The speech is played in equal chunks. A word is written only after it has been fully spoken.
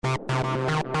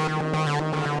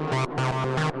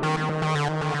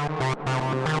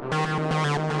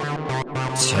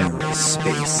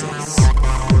TerraSpaces.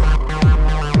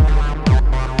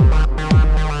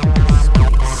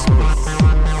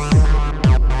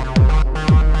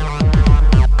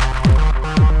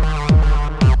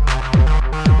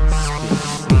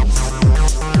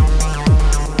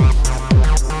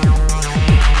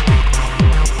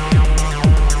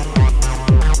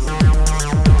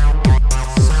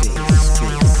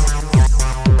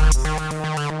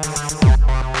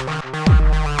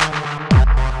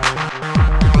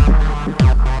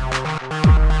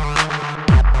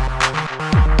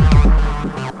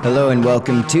 Hello and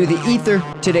welcome to The Ether.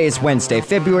 Today is Wednesday,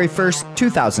 February 1st,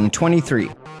 2023.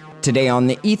 Today on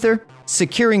The Ether,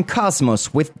 securing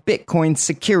Cosmos with Bitcoin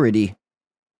security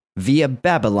via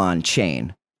Babylon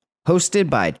Chain. Hosted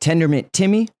by Tendermint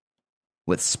Timmy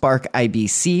with Spark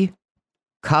IBC,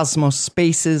 Cosmos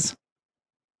Spaces.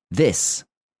 This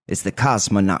is the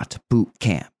Cosmonaut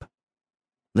Bootcamp.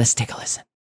 Let's take a listen.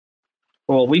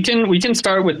 Well, we can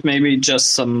start with maybe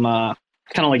just some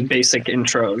kind of like basic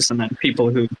intros, and then people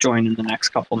who join in the next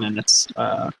couple minutes.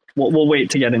 We'll wait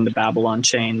to get into Babylon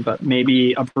Chain, but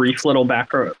maybe a brief little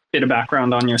bit of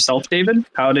background on yourself, David.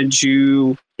 How did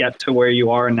you get to where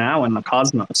you are now in the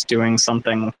Cosmos, doing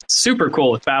something super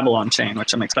cool with Babylon Chain,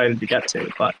 which I'm excited to get to?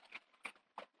 But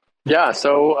yeah,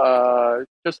 so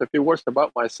just a few words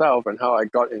about myself and how I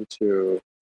got into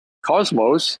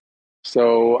Cosmos.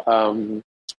 So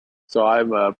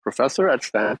I'm a professor at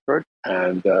Stanford,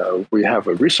 and we have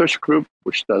a research group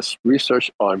which does research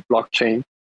on blockchain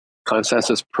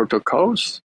consensus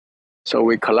protocols. So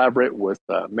we collaborate with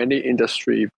many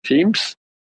industry teams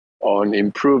on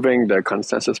improving the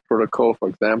consensus protocol. For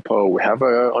example, we have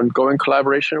an ongoing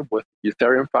collaboration with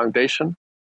Ethereum Foundation,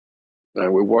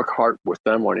 and we work hard with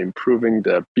them on improving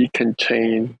the beacon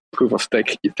chain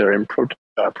proof-of-stake Ethereum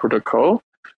protocol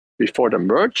before the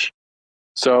merge.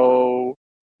 So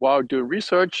while doing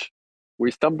research, we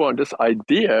stumbled on this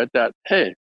idea that,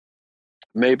 hey,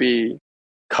 maybe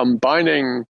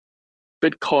combining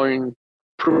Bitcoin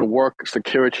proof-of-work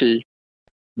security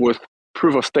with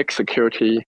proof-of-stake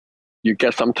security, you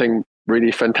get something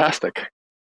really fantastic.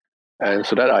 And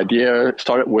so that idea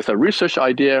started with a research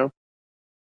idea.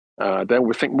 Then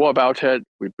we think more about it.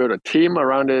 We built a team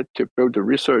around it to build the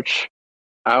research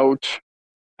out.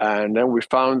 And then we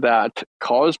found that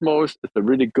Cosmos is a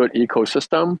really good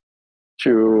ecosystem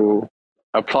to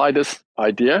apply this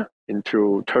idea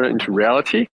turn it into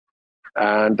reality.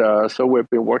 And so we've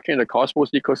been working in the Cosmos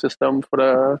ecosystem for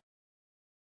the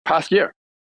past year.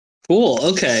 cool.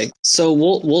 Okay, so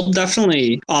we'll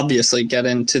definitely obviously get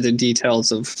into the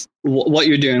details of what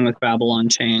you're doing with Babylon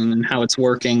Chain and how it's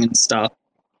working and stuff.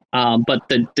 But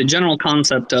the general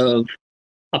concept of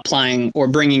applying or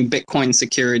bringing Bitcoin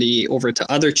security over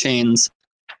to other chains,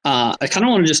 I kind of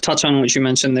want to just touch on what you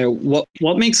mentioned there. What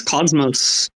makes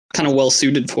Cosmos kind of well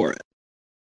suited for it?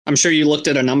 I'm sure you looked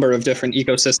at a number of different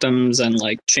ecosystems and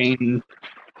like chain,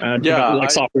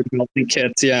 software development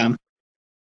kits.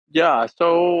 Yeah.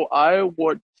 So I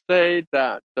would say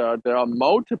that there are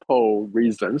multiple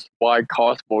reasons why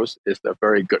Cosmos is a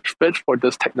very good fit for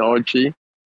this technology.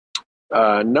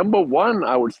 Number one,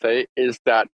 I would say, is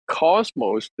that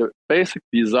Cosmos, the basic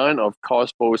design of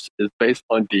Cosmos is based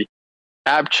on the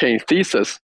app chain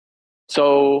thesis.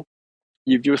 So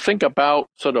if you think about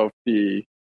sort of the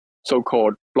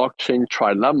so-called blockchain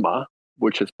trilemma,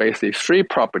 which is basically three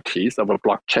properties of a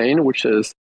blockchain, which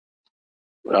is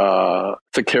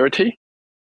security,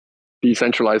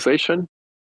 decentralization,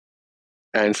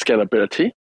 and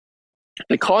scalability.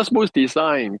 The Cosmos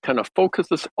design kind of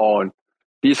focuses on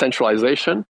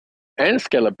decentralization and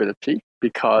scalability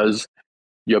because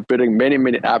you're building many,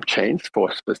 many app chains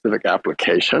for specific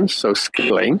applications. So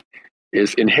scaling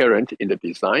is inherent in the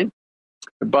design.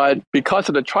 But because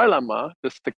of the trilemma, the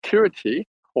security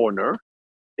corner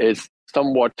is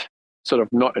somewhat sort of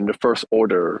not in the first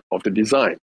order of the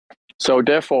design. So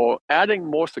therefore, adding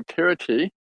more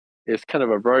security is kind of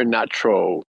a very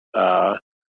natural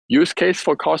use case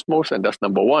for Cosmos, and that's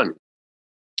number one.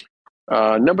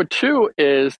 Number two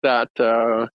is that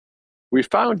we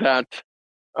found that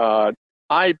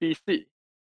IBC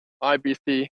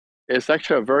is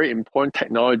actually a very important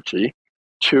technology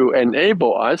to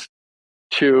enable us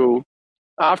to,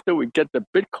 after we get the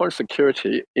Bitcoin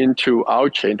security into our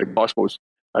chain, the Cosmos,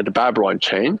 the Babylon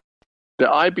chain, the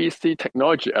IBC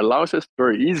technology allows us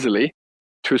very easily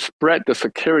to spread the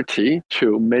security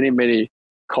to many, many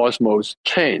Cosmos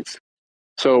chains.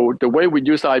 So the way we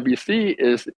use IBC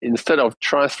is instead of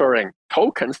transferring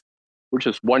tokens, which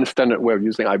is one standard way of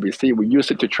using IBC, we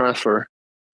use it to transfer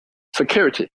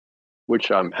security.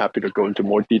 which I'm happy to go into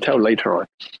more detail later on.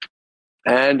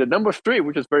 And the number three,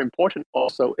 which is very important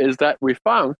also, is that we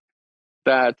found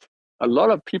that a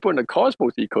lot of people in the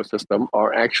Cosmos ecosystem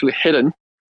are actually hidden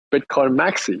Bitcoin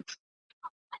maxis.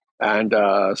 And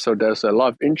so there's a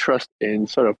lot of interest in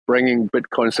sort of bringing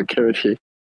Bitcoin security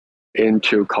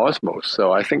into Cosmos.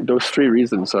 So I think those three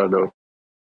reasons are the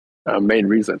main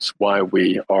reasons why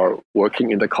we are working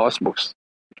in the Cosmos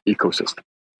ecosystem.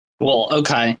 Well,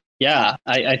 okay. Yeah,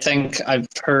 I think I've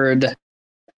heard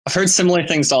similar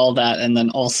things to all that, and then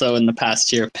also in the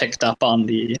past year picked up on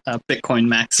the Bitcoin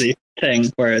maxi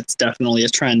thing, where it's definitely a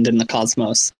trend in the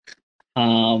Cosmos.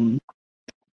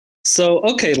 So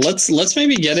okay, let's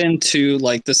maybe get into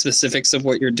like the specifics of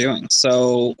what you're doing.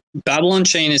 So Babylon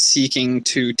Chain is seeking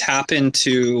to tap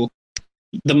into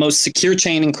the most secure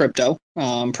chain in crypto,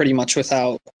 pretty much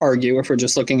without argue, if we're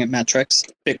just looking at metrics,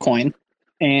 Bitcoin,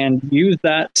 and use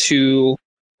that to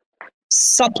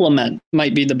supplement,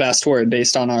 might be the best word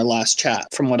based on our last chat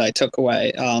from what I took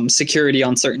away, security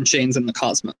on certain chains in the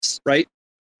Cosmos, right?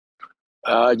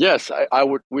 Yes,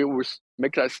 we would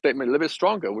make that statement a little bit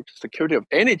stronger, which is security of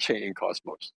any chain in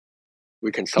Cosmos.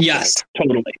 We can supplement. Yes,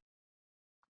 totally.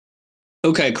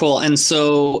 Okay, cool. And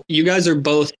so you guys are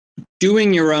both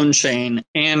doing your own chain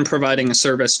and providing a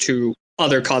service to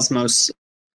other Cosmos.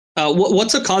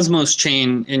 What's a Cosmos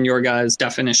chain in your guys'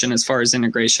 definition as far as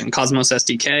integration? Cosmos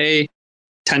SDK,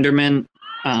 Tendermint,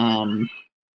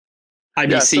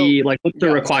 IBC, what's the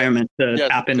requirement to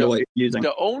tap into what you're using?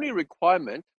 The only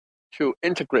requirement to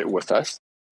integrate with us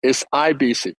is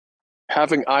IBC,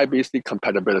 having IBC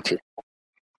compatibility.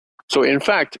 So in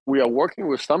fact, we are working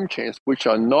with some chains which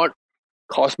are not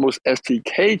Cosmos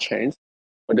SDK chains,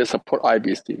 but they support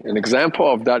IBC. An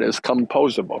example of that is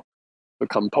Composable. The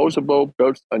Composable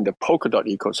built on the Polkadot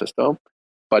ecosystem,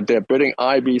 but they're building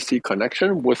IBC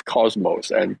connection with Cosmos,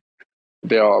 and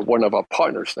they are one of our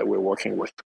partners that we're working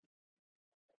with.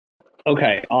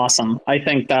 Okay, awesome. I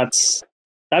think that's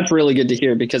really good to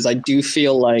hear, because I do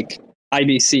feel like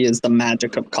IBC is the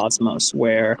magic of Cosmos,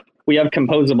 where we have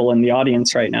Composable in the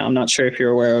audience right now. I'm not sure if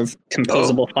you're aware of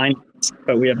Composable Finance,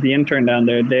 but we have the intern down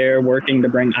there. They're working to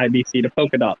bring IBC to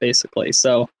Polkadot, basically.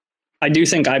 So I do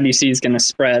think IBC is going to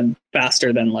spread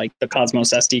faster than like the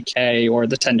Cosmos SDK or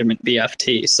the Tendermint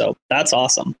BFT. So that's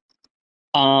awesome.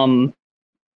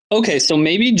 Okay, so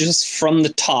maybe just from the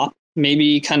top,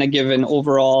 maybe kind of give an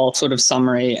overall sort of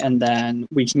summary, and then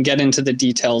we can get into the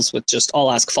details with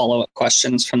I'll ask follow-up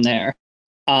questions from there.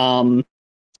 How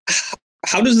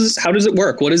does it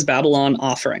work? What is Babylon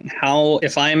offering?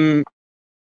 If I'm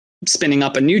spinning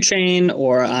up a new chain,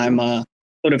 or I'm a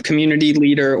sort of community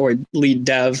leader or lead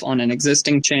dev on an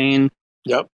existing chain,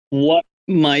 what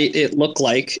might it look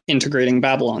like integrating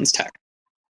Babylon's tech?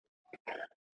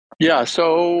 Yeah,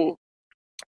 so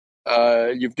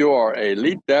if you are a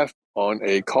lead dev on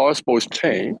a Cosmos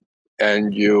chain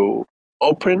and you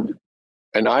open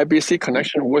an IBC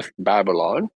connection with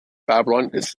Babylon, Babylon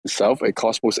is itself a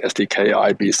Cosmos SDK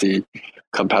IBC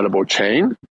compatible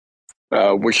chain,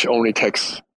 which only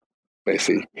takes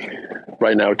basically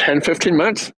right now 10, 15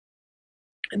 minutes.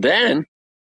 Then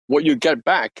what you get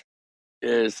back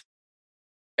is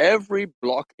every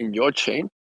block in your chain,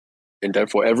 and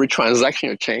therefore every transaction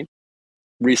in your chain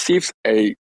receives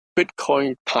a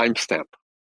Bitcoin timestamp.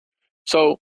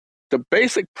 So the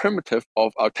basic primitive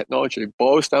of our technology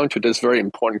boils down to this very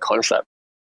important concept,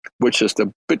 which is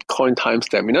the Bitcoin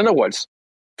timestamp. In other words,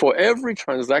 for every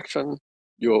transaction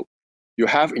you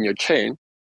have in your chain,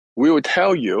 we will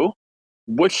tell you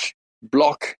which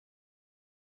block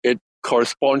it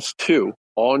corresponds to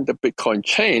on the Bitcoin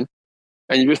chain.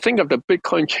 And if you think of the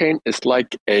Bitcoin chain as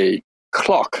like a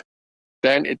clock,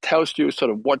 then it tells you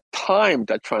sort of what time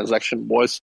that transaction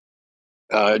was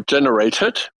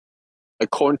generated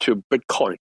according to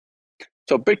Bitcoin.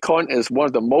 So Bitcoin is one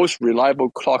of the most reliable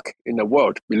clock in the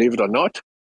world, believe it or not,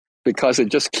 because it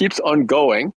just keeps on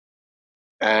going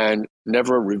and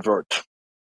never revert.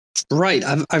 Right.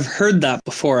 I've heard that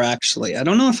before, actually. I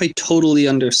don't know if I totally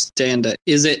understand it.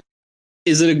 Is it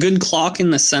a good clock in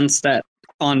the sense that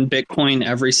on Bitcoin,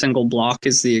 every single block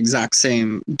is the exact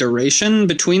same duration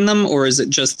between them? Or is it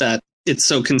just that it's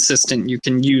so consistent you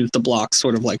can use the block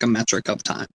sort of like a metric of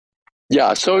time?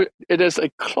 Yeah, so it is a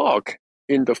clock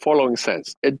in the following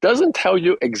sense. It doesn't tell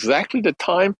you exactly the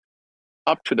time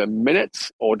up to the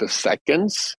minutes or the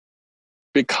seconds,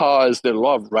 because there's a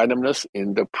lot of randomness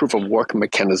in the proof of work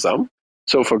mechanism.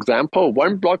 So for example,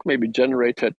 one block may be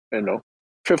generated,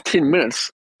 15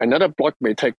 minutes. Another block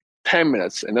may take 10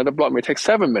 minutes. Another block may take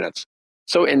 7 minutes.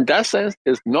 So in that sense,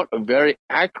 it's not a very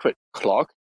accurate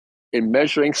clock in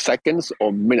measuring seconds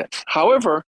or minutes.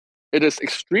 However, it is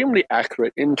extremely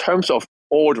accurate in terms of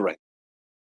ordering.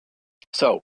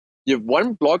 So if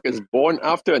one block is born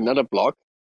after another block,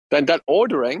 then that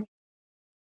ordering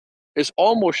is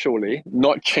almost surely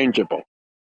not changeable.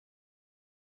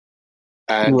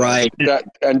 And Right.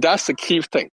 that's the key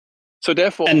thing. So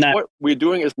therefore, what we're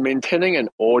doing is maintaining an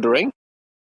ordering,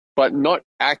 but not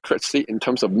accuracy in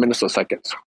terms of minutes or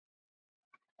seconds.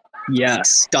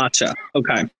 Yes, gotcha.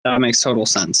 Okay, that makes total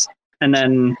sense. And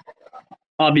then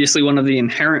obviously one of the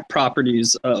inherent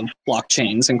properties of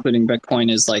blockchains, including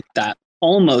Bitcoin, is like that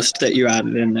almost that you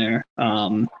added in there.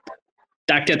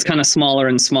 That gets kind of smaller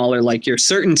and smaller. Like your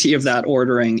certainty of that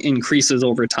ordering increases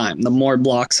over time. The more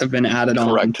blocks have been added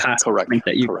on past the point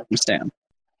that you understand.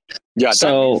 Yeah, so,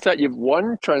 that means that if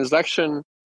one transaction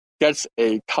gets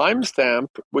a timestamp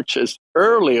which is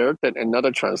earlier than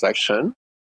another transaction,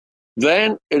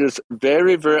 then it is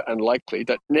very, very unlikely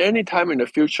that any time in the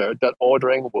future that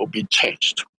ordering will be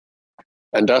changed.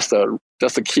 And that's the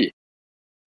key.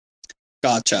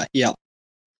 Gotcha. Yeah.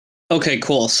 Okay,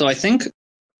 cool. So I think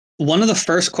one of the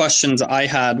first questions I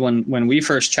had when we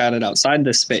first chatted outside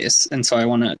this space, and so I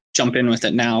want to jump in with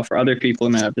it now for other people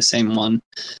who might have the same one.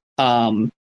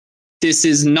 This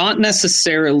is not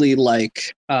necessarily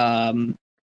like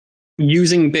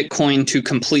using Bitcoin to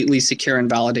completely secure and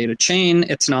validate a chain.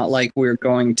 It's not like we're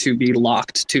going to be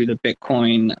locked to the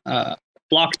Bitcoin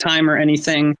block time or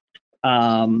anything.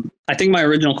 I think my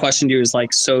original question to you is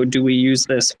like, so do we use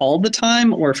this all the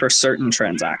time or for certain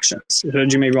transactions? So do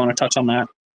you maybe want to touch on that?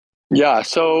 Yeah,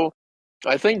 so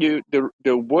I think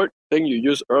the word thing you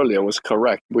used earlier was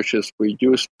correct, which is we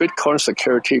use Bitcoin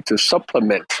security to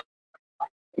supplement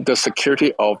the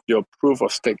security of your proof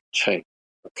of stake chain.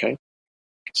 Okay,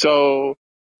 so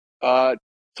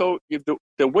if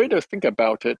the way to think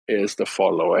about it is the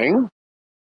following: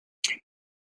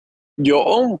 your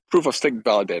own proof of stake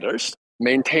validators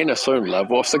maintain a certain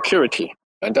level of security,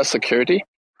 and that security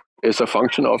is a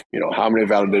function of how many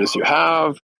validators you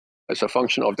have. It's a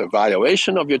function of the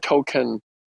valuation of your token.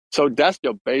 So that's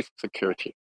your base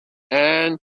security.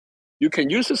 And you can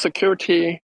use the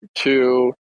security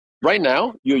to, right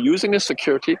now, you're using the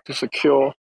security to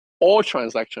secure all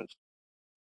transactions.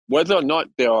 Whether or not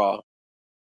there are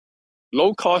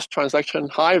low-cost transaction,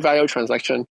 high-value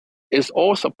transaction, is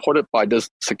all supported by this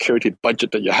security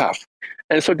budget that you have.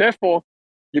 And so therefore,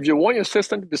 if you want your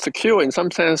system to be secure in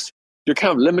some sense, you're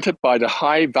kind of limited by the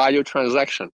high-value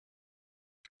transaction,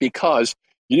 because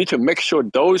you need to make sure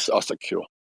those are secure.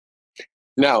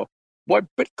 Now, what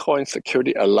Bitcoin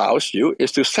security allows you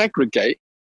is to segregate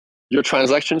your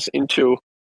transactions into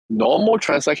normal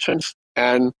transactions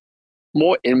and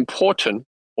more important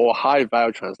or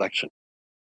high-value transactions.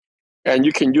 And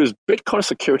you can use Bitcoin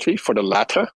security for the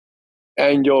latter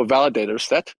and your validator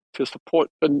set to support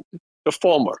the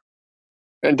former.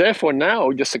 And therefore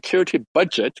now your security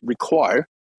budget required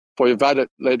for your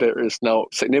validator is now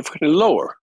significantly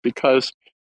lower, because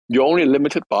you're only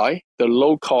limited by the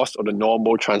low cost or the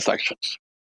normal transactions.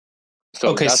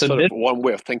 So that's sort of one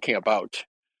way of thinking about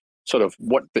sort of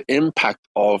what the impact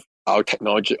of our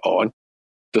technology on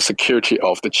the security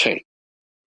of the chain.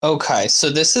 Okay,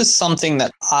 so this is something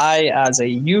that I, as a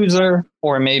user,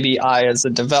 or maybe I, as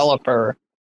a developer,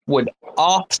 would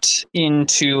opt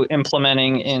into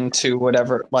implementing into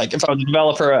whatever. Like, if I was a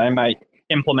developer, I might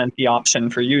implement the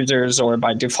option for users or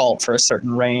by default for a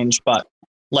certain range. But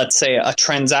let's say a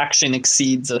transaction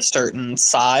exceeds a certain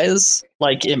size,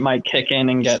 like it might kick in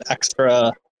and get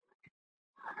extra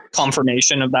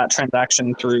confirmation of that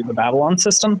transaction through the Babylon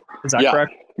system. Is that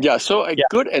correct? Yeah, so a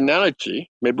good analogy,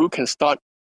 maybe we can start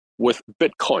with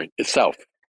Bitcoin itself.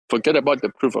 Forget about the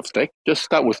proof of stake, just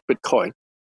start with Bitcoin.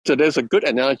 So there's a good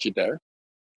analogy there.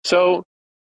 So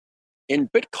in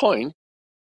Bitcoin,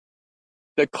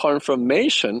 the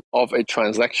confirmation of a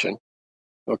transaction,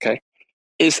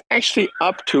 is actually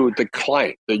up to the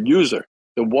client, the user,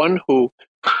 the one who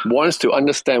wants to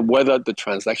understand whether the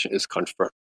transaction is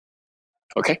confirmed.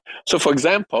 Okay, so for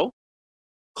example,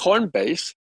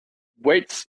 Coinbase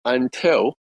waits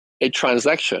until a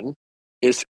transaction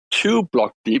is 2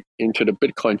 blocks deep into the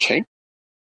Bitcoin chain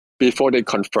before they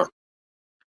confirm.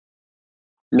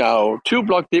 Now, 2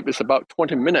 blocks deep is about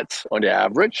 20 minutes on the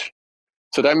average.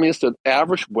 So that means the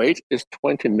average wait is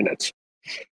 20 minutes.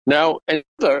 Now,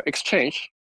 another exchange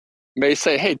may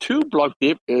say, hey, 2 blocks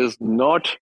deep is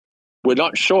not, we're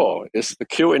not sure it's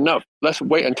secure enough. Let's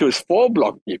wait until it's 4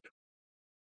 blocks deep.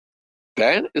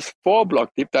 Then it's 4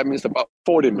 blocks deep. That means about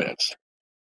 40 minutes.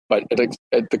 But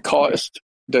at the cost,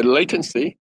 the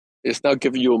latency is now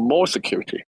giving you more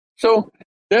security. So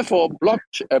therefore,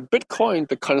 Bitcoin,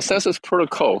 the consensus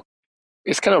protocol,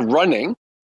 is kind of running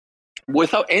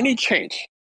without any change.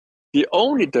 The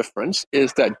only difference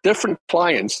is that different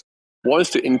clients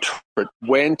wants to interpret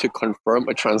when to confirm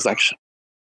a transaction.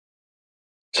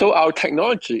 So our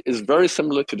technology is very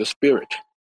similar to the Spirit,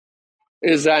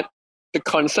 is that the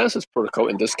consensus protocol,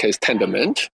 in this case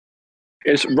Tendermint,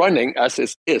 is running as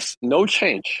it is, no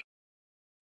change.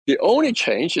 The only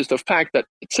change is the fact that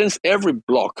since every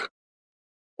block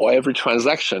or every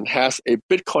transaction has a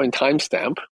Bitcoin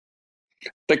timestamp,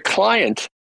 the client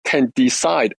can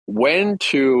decide when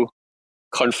to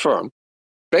confirm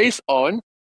based on,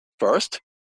 first,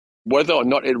 whether or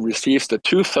not it receives the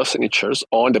two-thirds signatures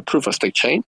on the proof of stake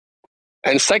chain,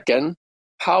 and second,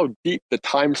 how deep the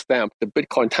timestamp, the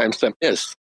Bitcoin timestamp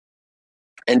is.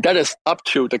 And that is up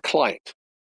to the client.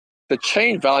 The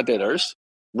chain validators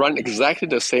run exactly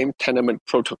the same Tendermint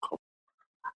protocol.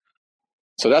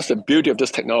 So that's the beauty of this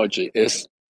technology, is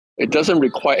it doesn't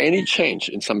require any change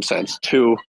in some sense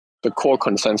to the core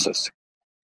consensus.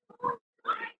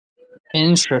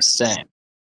 Interesting.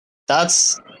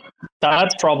 That's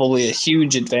probably a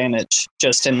huge advantage,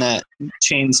 just in that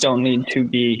chains don't need to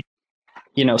be,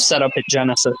 set up at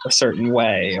Genesis a certain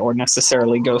way or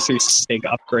necessarily go through some big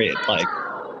upgrade. Like,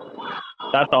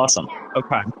 that's awesome.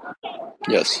 Okay.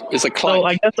 Yes, it's a client. So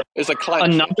I guess it's a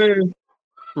client. Another,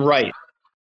 right.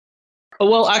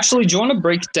 Well, actually, do you want to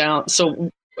break down?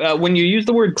 So when you use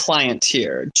the word client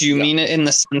here, do you mean it in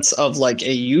the sense of like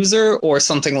a user or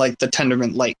something like the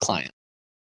Tendermint Lite client?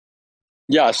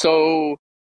 So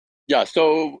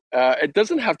it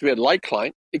doesn't have to be a light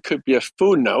client. It could be a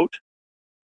full node.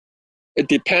 It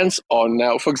depends on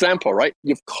now, for example, right?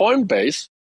 If Coinbase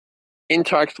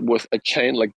interacts with a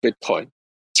chain like Bitcoin,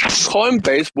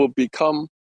 Coinbase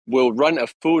will run a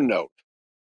full node,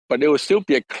 but it will still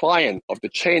be a client of the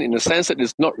chain in the sense that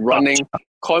it's not running.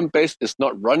 Coinbase is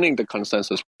not running the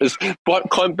consensus.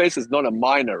 Coinbase is not a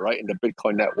miner, right, in the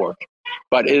Bitcoin network,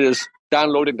 but it is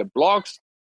downloading the blocks,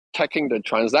 checking the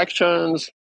transactions,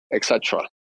 etc.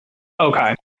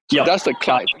 Okay. So that's the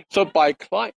client. So by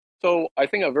client, so I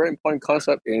think a very important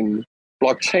concept in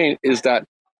blockchain is that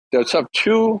there's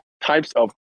two types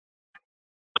of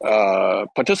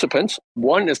participants.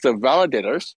 One is the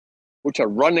validators, which are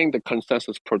running the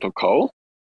consensus protocol,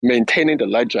 maintaining the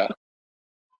ledger.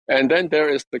 And then there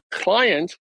is the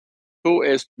client who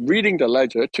is reading the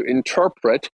ledger to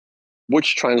interpret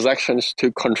which transactions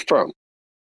to confirm.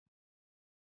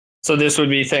 So this would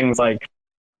be things like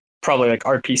probably like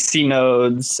RPC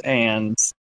nodes and,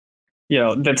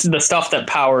 that's the stuff that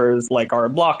powers like our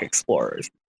block explorers.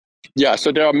 Yeah,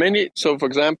 so there are many. So for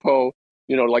example,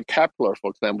 like Kepler,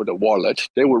 for example, the wallet,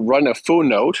 they would run a full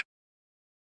node,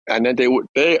 and then the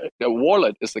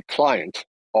wallet is the client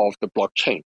of the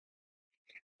blockchain.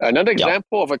 Another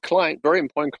example of a client, very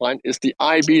important client, is the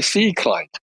IBC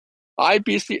client.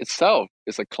 IBC itself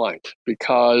is a client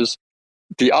because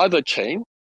the other chain,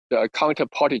 the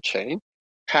counterparty chain,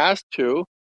 has to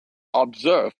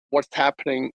observe what's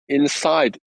happening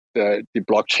inside the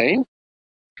blockchain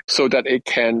so that it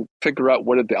can figure out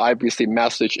whether the IBC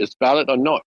message is valid or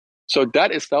not. So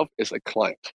that itself is a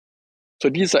client. So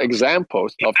these are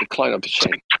examples of the client of the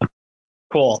chain.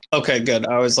 Cool. Okay, good.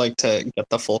 I always like to get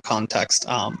the full context.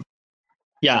 As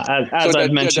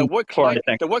I've mentioned the word client,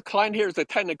 the word client here is a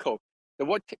technical. The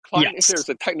word client here is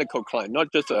a technical client,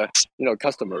 not just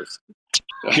customers.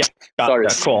 Yeah. Sorry.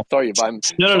 Cool. Sorry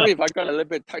if I got a little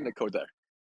bit technical there.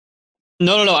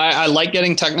 No. I like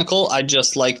getting technical. I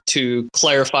just like to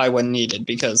clarify when needed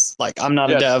because, like, I'm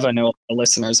not a dev. I know the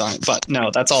listeners aren't, but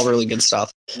no, that's all really good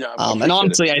stuff. Yeah. And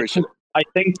honestly, I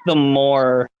think the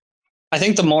more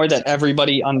that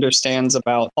everybody understands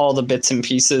about all the bits and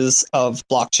pieces of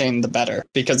blockchain, the better,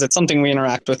 because it's something we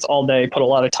interact with all day, put a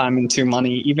lot of time into,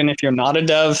 money. Even if you're not a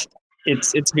dev,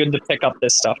 it's good to pick up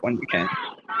this stuff when you can.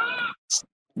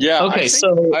 Yeah. Okay.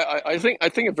 I think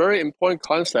a very important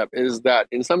concept is that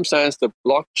in some sense the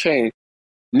blockchain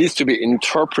needs to be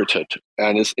interpreted,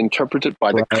 and is interpreted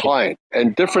by the client,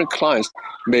 and different clients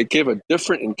may give a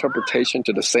different interpretation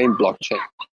to the same blockchain.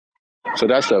 So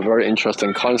that's a very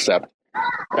interesting concept,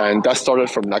 and that started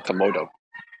from Nakamoto.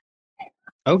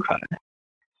 Okay.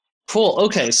 Cool.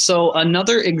 Okay. So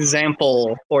another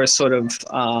example, or sort of,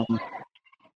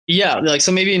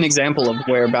 so maybe an example of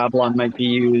where Babylon might be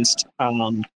used.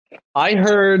 I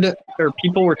heard, or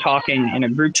people were talking in a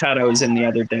group chat I was in the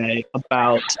other day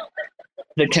about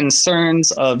the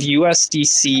concerns of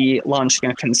USDC launching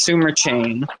a consumer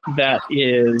chain that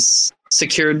is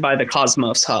secured by the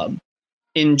Cosmos hub.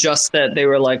 In just that they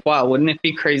were like, wow, wouldn't it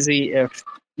be crazy if,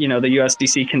 the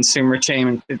USDC consumer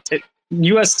chain, native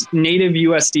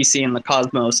USDC in the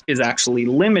Cosmos is actually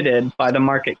limited by the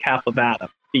market cap of Atom,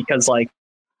 because like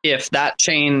if that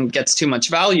chain gets too much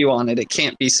value on it, it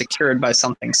can't be secured by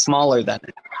something smaller than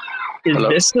it. Is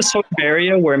this the sort of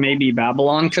area where maybe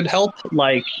Babylon could help?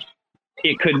 Like,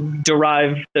 it could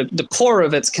derive the core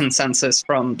of its consensus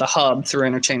from the hub through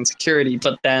interchain security,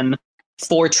 but then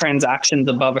for transactions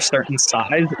above a certain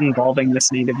size involving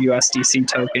this native USDC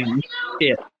token,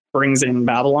 it brings in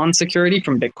Babylon security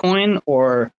from Bitcoin?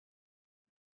 Or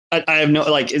I have no,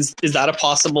 like, is that a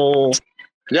possible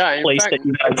place that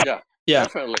you guys... Yeah,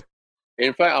 definitely.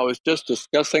 In fact, I was just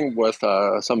discussing with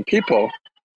some people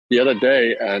the other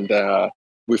day, and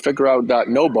we figured out that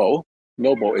Noble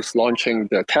is launching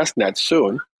the testnet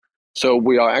soon. So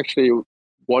we are actually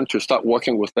want to start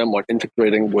working with them on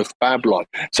integrating with Babylon.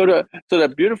 So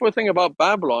the beautiful thing about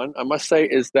Babylon, I must say,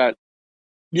 is that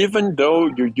even though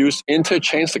you use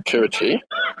interchain security,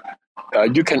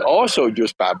 you can also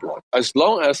use Babylon as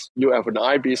long as you have an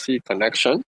IBC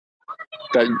connection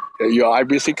that you're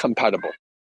IBC compatible.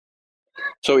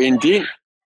 So indeed,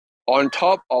 on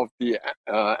top of the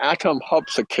Atom Hub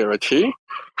security,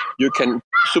 you can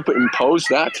superimpose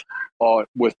that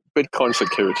with Bitcoin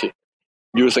security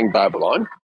using Babylon.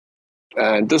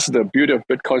 And this is the beauty of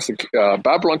Bitcoin.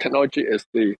 Babylon technology is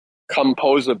the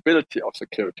composability of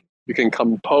security. You can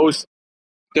compose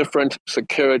different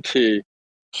security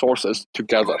sources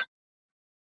together.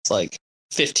 It's like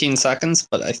 15 seconds,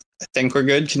 but I think we're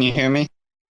good. Can you hear me?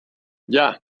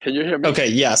 Yeah. Can you hear me? Okay,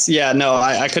 yes. Yeah, no,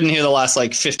 I couldn't hear the last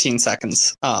like 15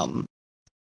 seconds.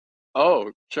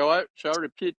 Oh, shall I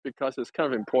repeat, because it's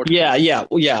kind of important?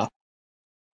 Yeah.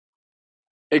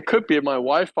 It could be my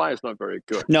Wi-Fi is not very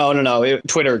good. No.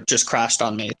 Twitter just crashed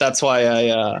on me. That's why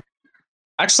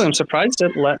actually, I'm surprised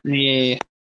it let me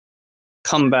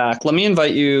come back. Let me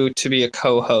invite you to be a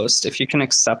co-host if you can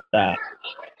accept that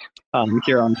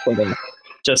here on Twitter.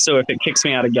 Just so if it kicks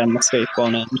me out again, the space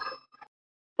won't end.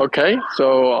 Okay,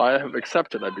 so I have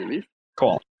accepted, I believe.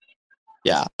 Cool.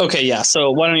 Yeah. Okay, yeah.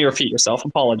 So why don't you repeat yourself?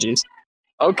 Apologies.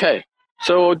 Okay.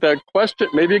 So the question,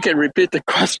 maybe you can repeat the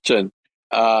question.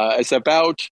 It's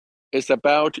about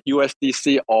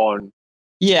USDC on...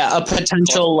 Yeah, a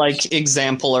potential like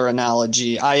example or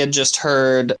analogy. I had just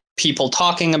heard people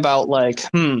talking about like,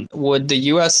 would the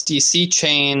USDC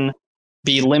chain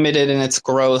be limited in its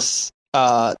growth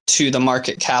to the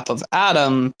market cap of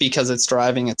Atom because it's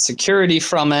deriving its security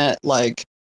from it? Like,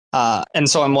 and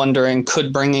so I'm wondering,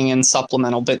 could bringing in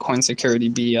supplemental Bitcoin security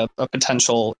be a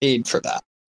potential aid for that?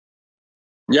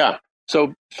 Yeah.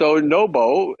 So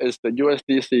Noble is the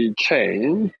USDC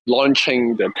chain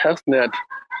launching the testnet,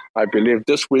 I believe,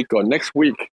 this week or next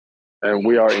week. And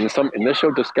we are in some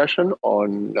initial discussion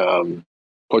on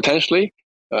potentially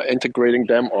integrating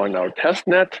them on our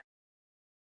testnet.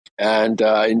 And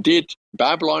indeed,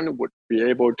 Babylon would be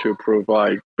able to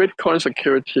provide Bitcoin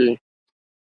security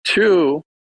to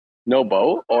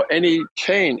Noble or any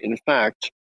chain, in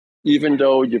fact, even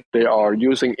though if they are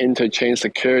using interchain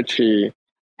security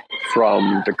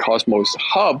from the Cosmos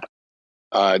hub,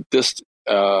 this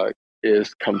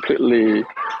is completely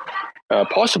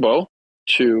possible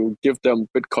to give them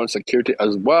Bitcoin security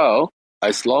as well,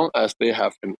 as long as they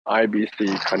have an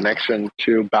IBC connection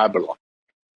to Babylon.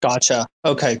 Gotcha.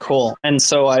 Okay, cool. And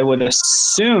so I would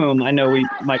assume, I know we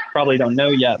probably don't know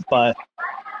yet, but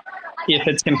if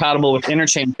it's compatible with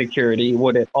interchain security,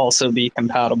 would it also be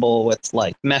compatible with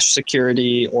like mesh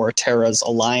security or Terra's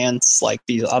Alliance, like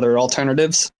these other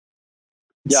alternatives?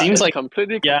 It seems like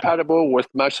completely compatible with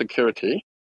mesh security.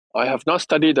 I have not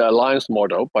studied the Alliance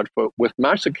model, but with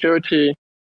mesh security,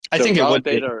 I think it would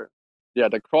be. Yeah,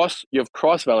 you have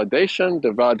cross validation. The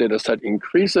validator set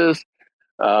increases,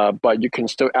 but you can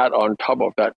still add on top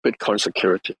of that Bitcoin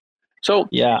security. So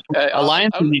yeah,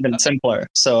 Alliance is even simpler.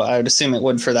 So I would assume it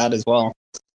would for that as well.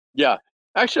 Yeah,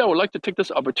 actually, I would like to take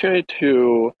this opportunity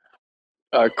to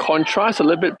contrast a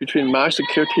little bit between mesh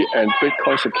security and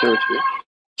Bitcoin security.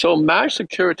 So mesh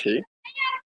security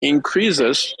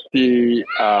increases the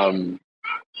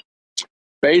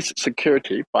base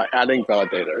security by adding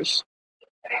validators,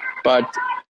 but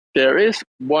there is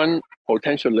one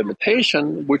potential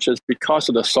limitation, which is because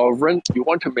of you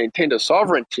want to maintain the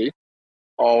sovereignty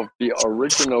of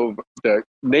the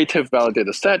native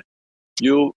validator set.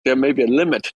 There may be a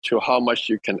limit to how much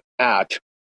you can add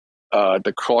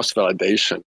the cross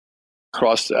validation,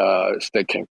 cross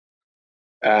staking,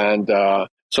 and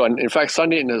so in fact,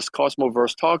 Sunny in his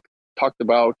Cosmoverse talked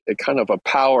about a kind of a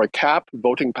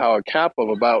voting power cap of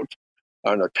about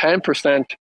 10%,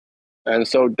 and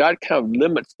so that kind of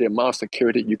limits the amount of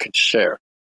security you can share.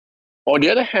 On the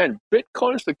other hand,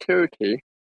 Bitcoin security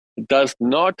does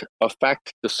not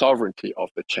affect the sovereignty of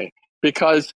the chain,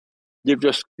 because if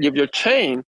your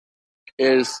chain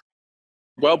is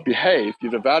well-behaved,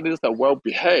 if the validators are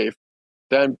well-behaved,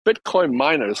 then Bitcoin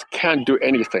miners can't do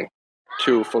anything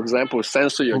to, for example,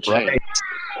 censor your chain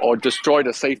or destroy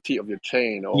the safety of your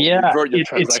chain or revert your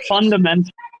transactions.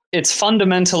 It's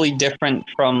fundamentally different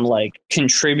from like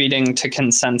contributing to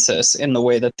consensus in the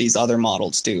way that these other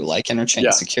models do, like interchain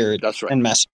security that's right. and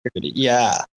mesh security.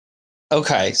 Yeah.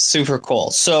 Okay. Super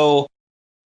cool. So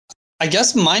I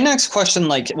guess my next question,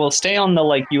 like, we'll stay on the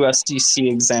like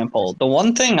USDC example. The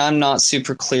one thing I'm not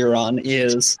super clear on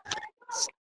is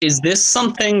this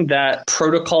something that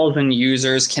protocols and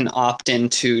users can opt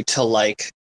into to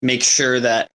like make sure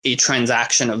that a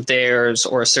transaction of theirs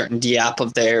or a certain DApp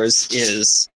of theirs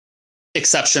is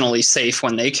exceptionally safe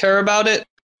when they care about it?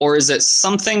 Or is it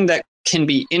something that can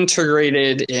be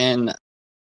integrated in,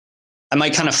 I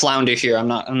might kind of flounder here, I'm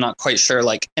not quite sure,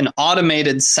 like an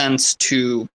automated sense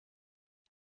to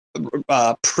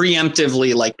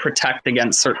preemptively like protect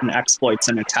against certain exploits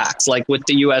and attacks? Like with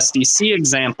the USDC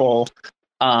example,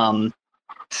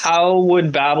 how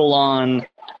would Babylon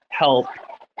help?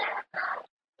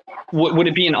 Would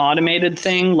it be an automated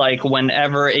thing? Like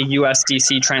whenever a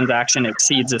USDC transaction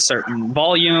exceeds a certain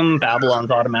volume,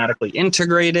 Babylon's automatically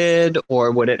integrated?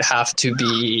 Or would it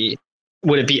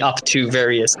be up to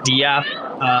various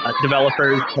DApp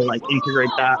developers to like integrate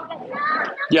that?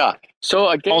 Yeah. So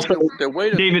again, also, the way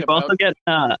to David, also get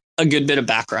a good bit of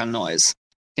background noise.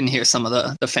 You can hear some of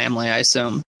the family, I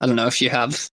assume. I don't know if you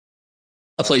have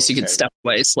a place you could step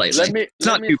away slightly.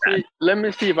 Let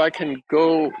me see if I can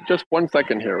go. Just 1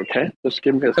 second here, okay? Just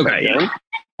give me a second. Yeah.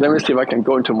 Let me see if I can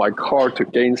go into my car to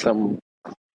gain some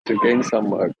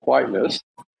quietness.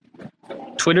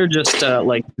 Twitter just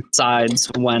like decides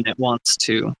when it wants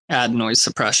to add noise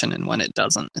suppression and when it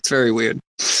doesn't. It's very weird.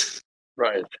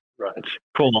 Right.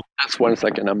 Cool. Just 1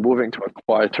 second. I'm moving to a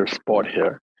quieter spot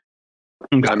here.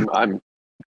 Okay. I'm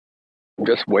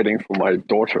just waiting for my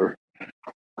daughter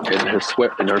in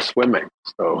her swimming.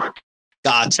 So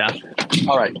gotcha.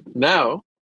 All right, now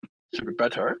should be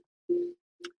better.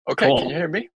 Okay, cool. Can you hear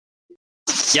me?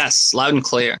 Yes, loud and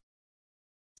clear.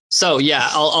 So yeah,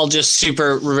 I'll just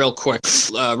super real quick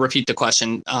repeat the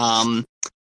question.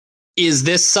 Is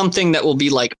this something that will be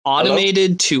like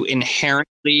automated to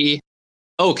inherently?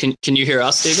 Oh, can you hear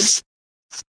us, David?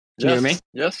 Can you hear me?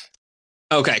 Yes.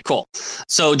 Okay, cool.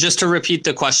 So just to repeat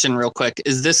the question real quick,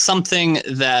 is this something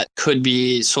that could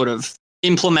be sort of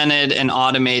implemented and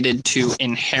automated to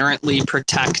inherently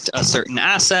protect a certain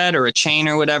asset or a chain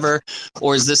or whatever?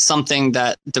 Or is this something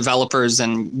that developers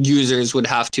and users would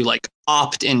have to like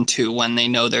opt into when they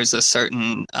know there's a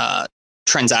certain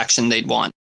transaction they'd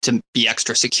want to be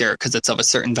extra secure because it's of a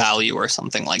certain value or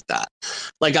something like that?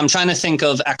 Like I'm trying to think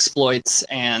of exploits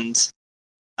and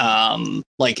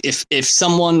like if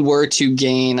someone were to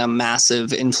gain a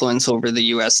massive influence over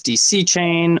the USDC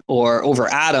chain or over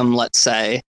Atom, let's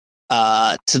say,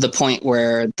 to the point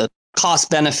where the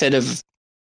cost benefit of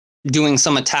doing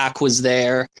some attack was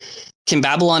there, can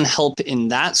Babylon help in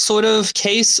that sort of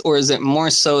case? Or is it more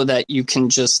so that you can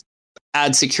just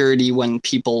add security when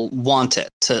people want it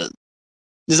to?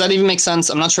 Does that even make sense?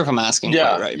 I'm not sure if I'm asking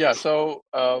quite right. Yeah. So,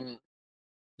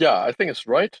 I think it's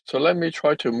right. So let me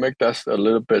try to make that a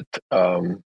little bit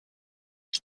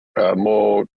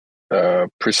more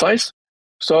precise.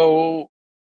 So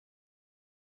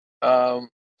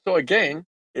again,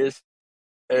 it's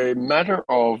a matter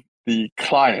of the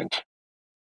client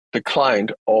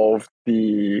of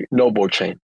the Noble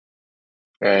chain.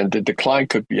 And the client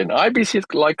could be an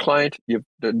IBC-like client. If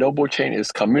the Noble chain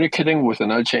is communicating with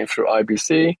another chain through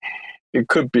IBC, it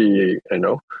could be,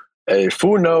 a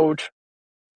full node.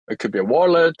 It could be a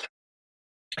wallet.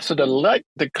 So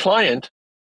the client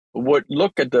would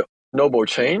look at the Noble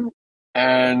chain,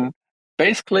 and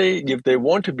basically, if they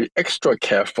want to be extra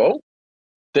careful,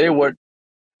 they would.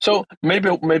 So maybe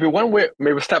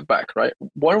step back, right?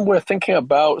 When we're thinking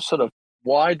about sort of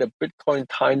why the Bitcoin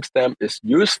timestamp is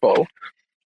useful,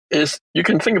 is you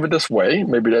can think of it this way.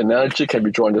 Maybe the analogy can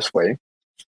be drawn this way.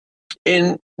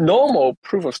 In normal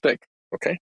proof of stake,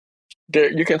 okay,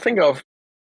 you can think of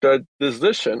the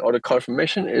decision or the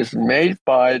confirmation is made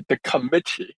by the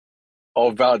committee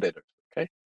of validators. Okay,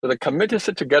 so the committee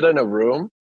sit together in a room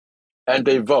and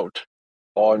they vote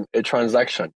on a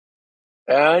transaction.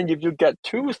 And if you get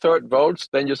 2/3 votes,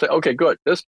 then you say, okay, good.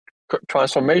 This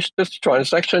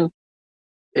transaction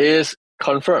is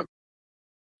confirmed.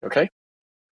 Okay.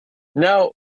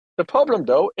 Now, the problem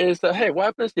though is that, hey, what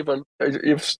happens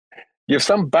if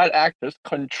some bad actors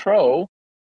control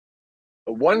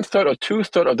 1/3 or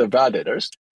 2/3 of the validators,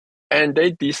 and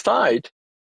they decide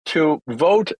to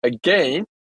vote again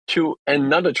to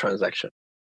another transaction?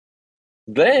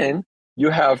 Then you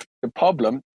have the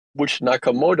problem which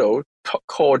Nakamoto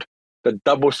called the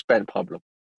double spend problem.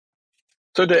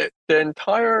 So the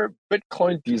entire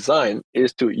Bitcoin design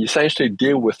is to essentially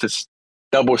deal with this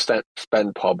double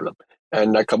spend problem.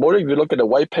 And Nakamoto, if you look at the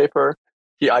white paper,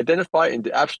 he identified in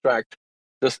the abstract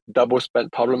this double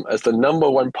spend problem as the number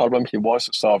one problem he wants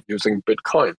to solve using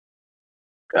Bitcoin.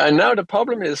 And now the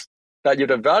problem is that if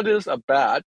the values are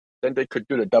bad, then they could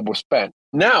do the double spend.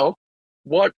 Now,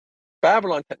 what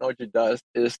Babylon technology does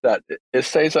is that it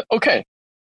says that, okay,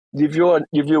 if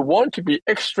you want to be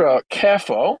extra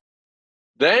careful,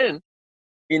 then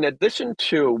in addition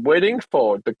to waiting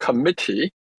for the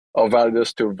committee of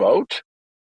validators to vote,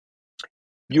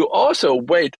 you also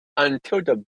wait until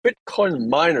the Bitcoin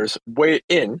miners weigh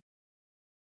in.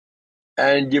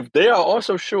 And if they are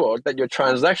also sure that your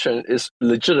transaction is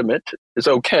legitimate, is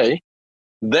okay,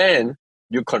 then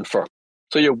you confirm.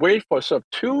 So you wait for sort of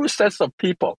two sets of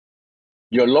people,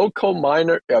 your local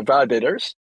miner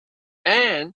validators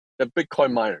and the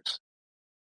Bitcoin miners.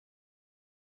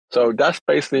 So that's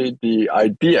basically the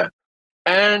idea.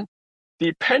 And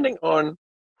depending on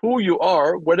who you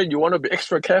are, whether you want to be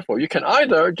extra careful, you can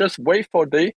either just wait for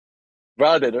the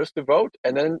validators to vote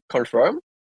and then confirm,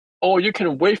 or you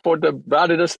can wait for the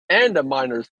validators and the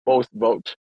miners both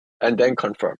vote and then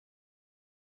confirm.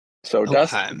 So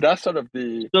that's sort of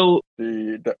the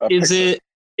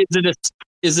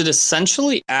is it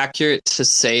essentially accurate to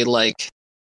say like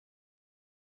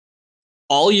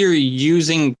all you're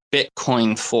using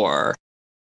Bitcoin for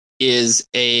is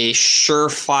a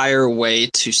surefire way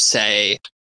to say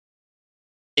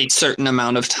a certain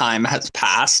amount of time has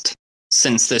passed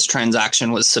since this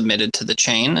transaction was submitted to the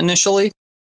chain initially?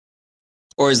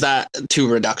 Or is that too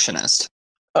reductionist?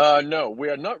 No, we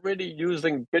are not really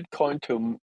using Bitcoin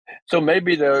to. So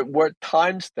maybe the word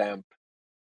timestamp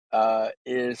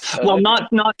is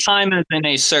not time as in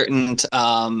a certain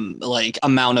like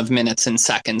amount of minutes and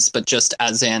seconds, but just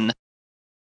as in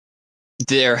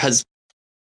there has.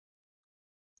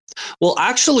 Well,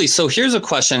 actually, so here's a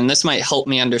question, and this might help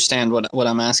me understand what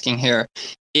I'm asking here.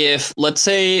 If, let's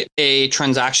say, a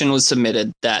transaction was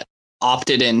submitted that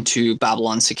opted into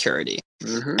Babylon security,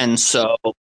 and so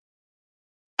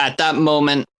at that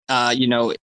moment,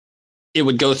 it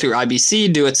would go through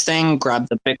IBC, do its thing, grab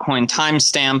the Bitcoin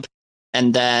timestamp,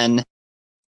 and then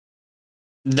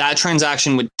that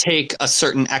transaction would take a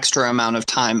certain extra amount of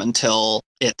time until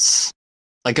it's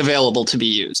like available to be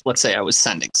used. Let's say I was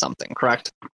sending something,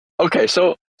 correct? Okay,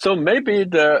 so maybe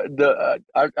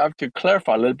I have to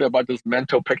clarify a little bit about this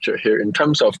mental picture here in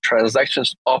terms of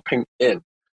transactions opting in.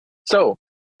 So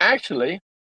actually,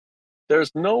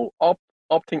 there's no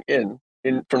opting in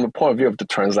from the point of view of the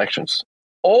transactions.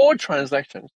 All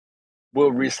transactions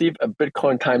will receive a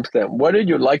Bitcoin timestamp, whether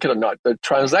you like it or not. The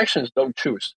transactions don't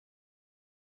choose.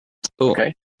 Ooh,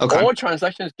 okay. All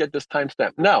transactions get this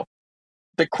timestamp. Now,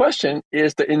 the question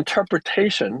is the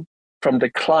interpretation from the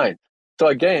client. So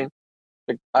again,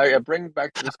 I bring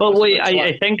back to this. But wait,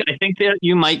 I think that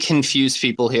you might confuse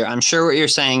people here. I'm sure what you're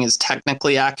saying is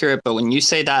technically accurate, but when you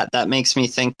say that makes me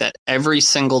think that every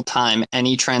single time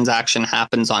any transaction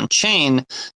happens on chain,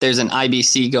 there's an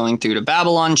IBC going through to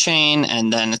Babylon chain,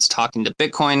 and then it's talking to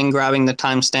Bitcoin and grabbing the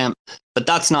timestamp. But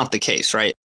that's not the case,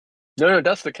 right? No,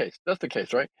 that's the case. That's the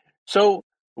case, right? So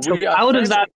how doesn't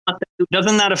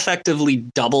that effectively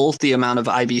double the amount of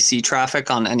IBC traffic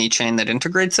on any chain that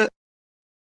integrates it?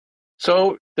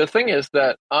 So the thing is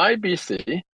that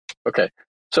IBC, okay,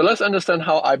 so let's understand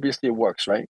how IBC works,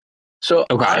 right? So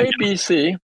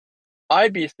IBC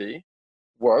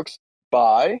works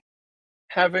by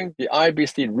having the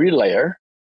IBC relayer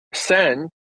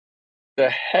send the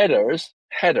headers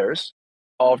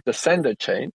of the sender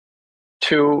chain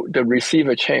to the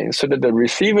receiver chain so that the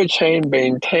receiver chain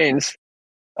maintains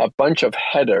a bunch of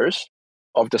headers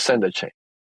of the sender chain,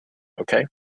 okay?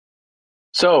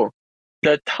 So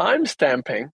the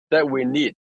timestamping that we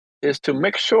need is to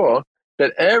make sure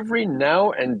that every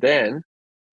now and then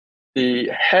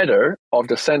the header of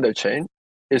the sender chain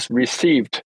is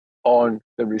received on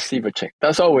the receiver chain.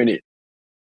 That's all we need.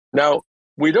 Now,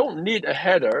 we don't need a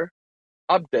header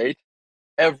update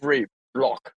every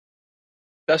block.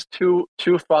 That's too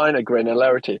fine a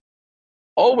granularity.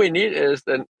 All we need is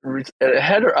a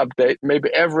header update maybe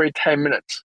every 10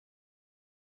 minutes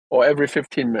or every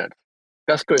 15 minutes.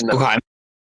 That's good enough. Okay.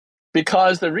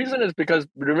 Because the reason is because,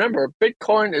 remember,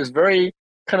 Bitcoin is very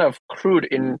kind of crude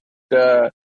in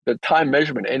the time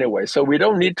measurement anyway. So we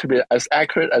don't need to be as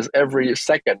accurate as every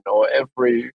second or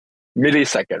every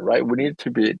millisecond, right? We need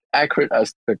to be accurate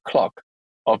as the clock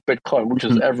of Bitcoin, which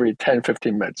is every 10,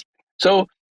 15 minutes. So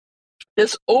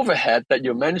this overhead that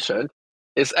you mentioned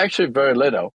is actually very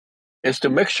little. It's to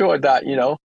make sure that,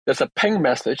 there's a ping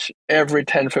message every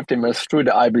 10, 15 minutes through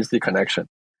the IBC connection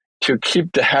to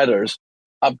keep the headers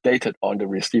updated on the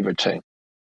receiver chain.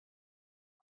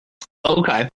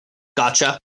 Okay.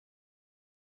 Gotcha.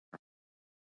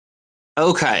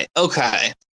 Okay.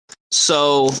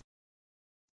 So,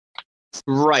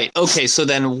 right. Okay. So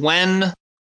then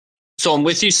so I'm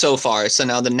with you so far. So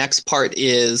now the next part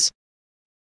is,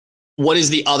 what is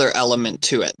the other element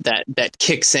to it that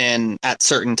kicks in at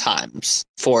certain times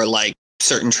for like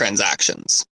certain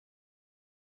transactions?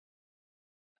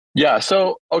 Yeah.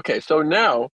 So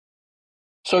now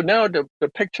the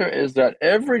picture is that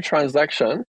every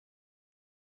transaction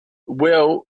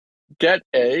will get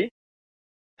a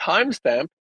timestamp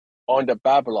on the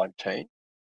Babylon chain.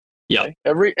 Yeah.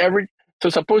 Okay? So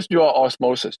suppose you are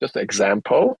Osmosis, just an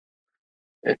example.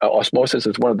 Osmosis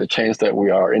is one of the chains that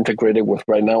we are integrated with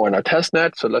right now in our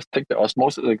testnet. So let's take the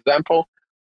Osmosis example.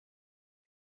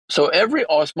 So every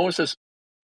Osmosis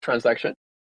transaction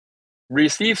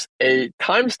receives a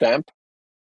timestamp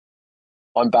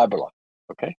on Babylon.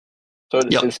 Okay. So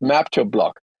it's mapped to a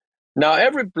block. Now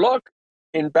every block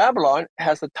in Babylon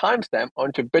has a timestamp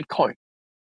onto Bitcoin.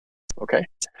 Okay.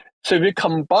 So if you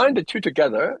combine the two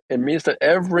together, it means that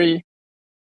every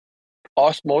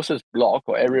Osmosis block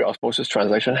or every Osmosis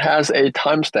transaction has a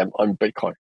timestamp on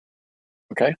Bitcoin.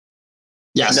 Okay.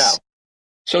 Yes.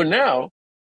 Now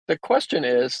the question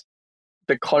is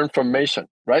the confirmation,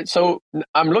 right? So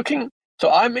I'm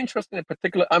interested in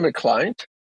particular, I'm a client.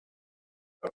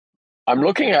 I'm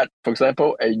looking at, for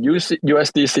example, a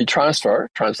USDC transfer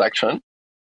transaction.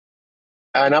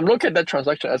 And I'm looking at that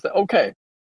transaction as, okay,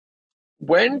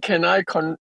 when can I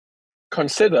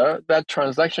consider that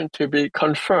transaction to be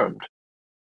confirmed?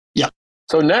 Yeah.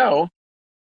 So now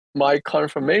my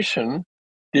confirmation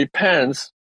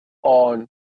depends on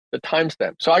the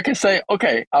timestamp. So I can say,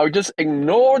 okay, I'll just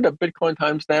ignore the Bitcoin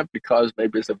timestamp because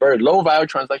maybe it's a very low value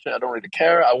transaction. I don't really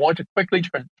care. I want to quickly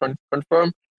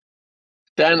confirm.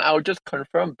 Then I'll just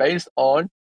confirm based on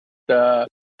the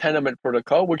Tendermint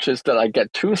protocol, which is that I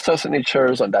get 2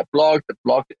 signatures on that block. The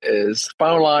block is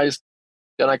finalized.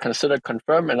 Then I consider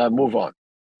confirm and I move on.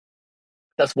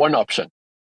 That's one option.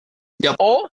 Yep.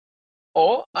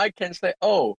 Or I can say,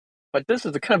 oh, but this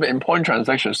is a kind of an important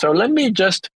transaction. So let me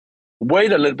just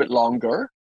wait a little bit longer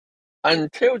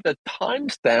until the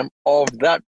timestamp of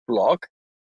that block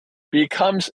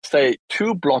becomes, say,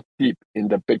 2 blocks deep in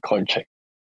the Bitcoin chain.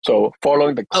 So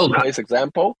following the Coinbase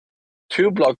example,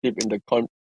 2 blocks deep in the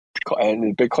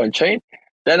Bitcoin chain,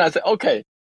 then I say, okay,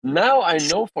 now I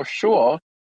know for sure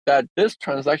that this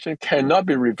transaction cannot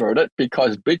be reverted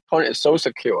because Bitcoin is so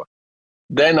secure.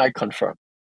 Then I confirm.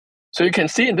 So you can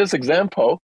see in this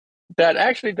example that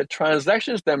actually the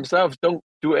transactions themselves don't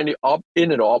do any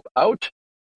opt-in and opt-out.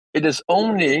 It is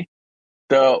only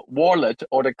the wallet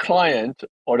or the client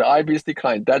or the IBC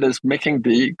client that is making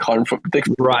the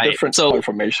different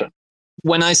confirmation.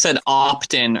 When I said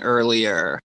opt-in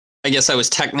earlier, I guess I was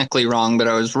technically wrong, but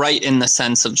I was right in the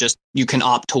sense of just you can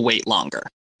opt to wait longer.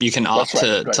 You can opt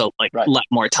to let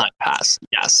more time pass.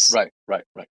 Yes. Right.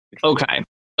 Exactly. Okay.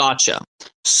 Gotcha.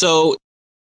 So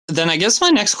then I guess my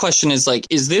next question is like,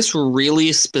 is this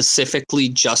really specifically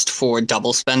just for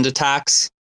double spend attacks?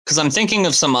 Because I'm thinking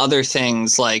of some other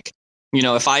things like,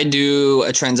 if I do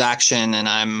a transaction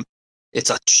and it's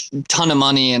a ton of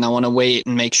money and I want to wait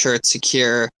and make sure it's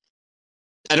secure,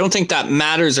 I don't think that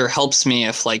matters or helps me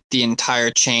if like the entire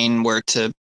chain were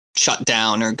to shut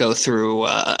down or go through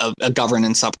a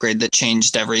governance upgrade that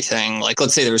changed everything. Like,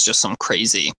 let's say there was just some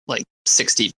crazy, like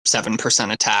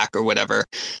 67% attack or whatever.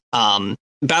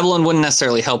 Babylon wouldn't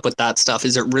necessarily help with that stuff.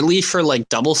 Is it really for like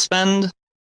double spend?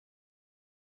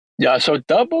 Yeah, so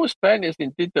double spend is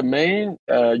indeed the main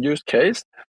use case.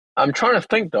 I'm trying to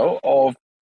think though of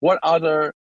what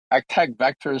other attack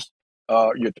vectors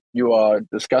you are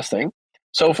discussing.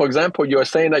 So for example, you are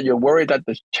saying that you're worried that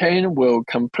the chain will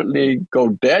completely go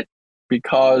dead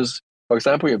because, for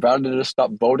example, your validator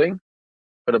stopped voting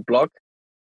for the block.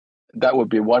 That would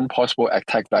be one possible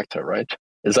attack vector, right?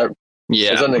 Is that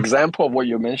an example of what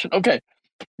you mentioned? Okay.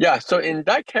 Yeah. So in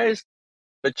that case,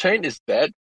 the chain is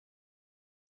dead.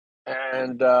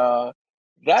 And that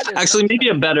is actually maybe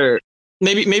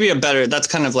a better, that's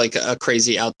kind of like a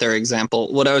crazy out there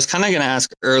example. What I was kind of going to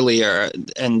ask earlier,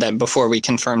 and then before we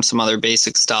confirm some other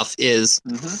basic stuff is,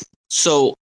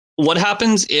 so what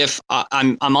happens if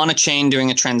I'm on a chain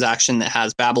doing a transaction that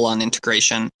has Babylon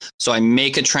integration? So I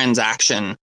make a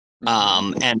transaction,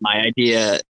 and my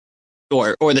idea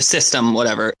or the system,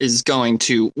 whatever, is going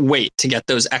to wait to get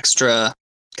those extra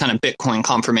kind of Bitcoin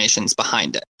confirmations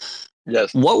behind it.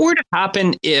 Yes. What were to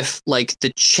happen if like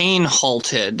the chain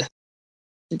halted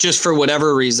just for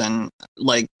whatever reason,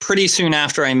 like pretty soon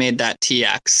after I made that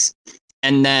TX,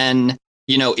 and then,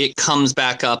 it comes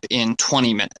back up in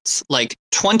 20 minutes. Like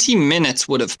 20 minutes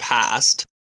would have passed,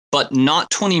 but not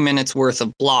 20 minutes worth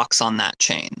of blocks on that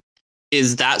chain.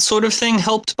 Is that sort of thing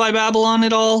helped by Babylon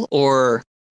at all? Or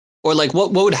like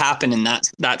what would happen in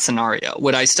that scenario?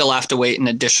 Would I still have to wait an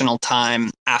additional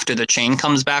time after the chain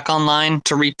comes back online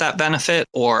to reap that benefit?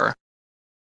 Or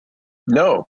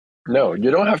No,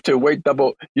 you don't have to wait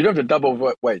double. You don't have to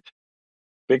double wait,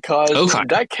 because in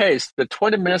that case, the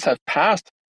 20 minutes have passed,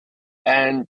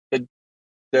 and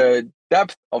the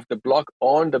depth of the block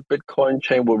on the Bitcoin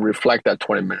chain will reflect that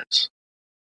 20 minutes.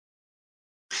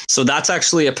 So that's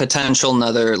actually a potential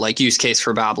another like use case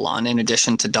for Babylon, in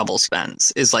addition to double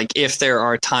spends, is like if there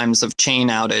are times of chain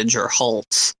outage or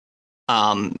halts,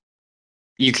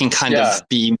 you can kind of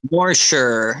be more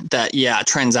sure that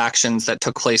transactions that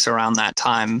took place around that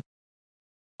time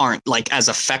aren't like as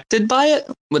affected by it.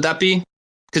 Would that be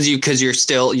because you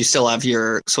still have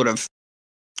your sort of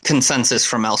consensus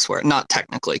from elsewhere, not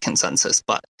technically consensus,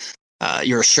 but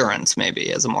your assurance,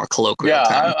 maybe, as a more colloquial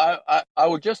term. I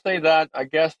would just say that I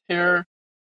guess here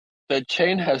the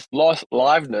chain has lost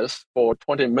liveness for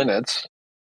 20 minutes,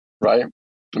 right?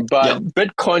 But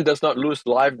Bitcoin does not lose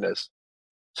liveness.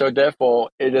 So therefore,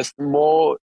 it is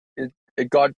more, it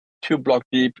got 2 block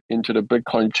deep into the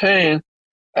Bitcoin chain,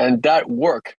 and that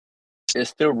work is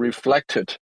still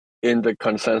reflected in the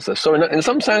consensus. So in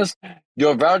some sense,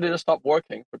 your validator stopped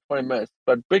working for 20 minutes,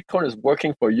 but Bitcoin is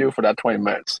working for you for that 20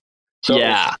 minutes. So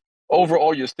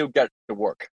overall, you still get the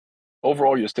work.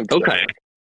 Overall, you still get the work.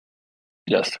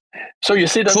 Yes. So you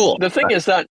see, the thing is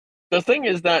that the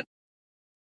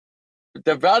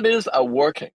validators are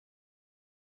working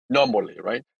normally,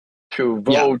 right, to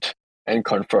vote and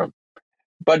confirm.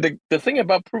 But the thing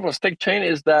about proof of stake chain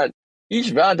is that each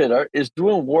validator is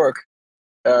doing work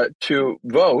to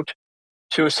vote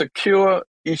to secure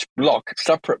each block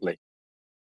separately.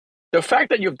 The fact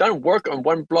that you've done work on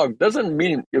one block doesn't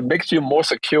mean it makes you more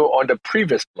secure on the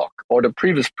previous block or the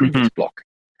previous block.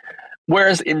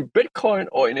 Whereas in Bitcoin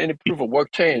or in any proof of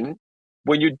work chain,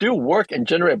 when you do work and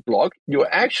generate a block, you're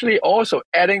actually also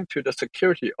adding to the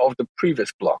security of the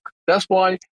previous block. That's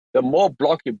why the more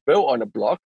block you build on a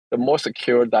block, the more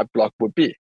secure that block would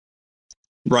be.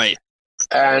 Right.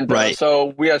 And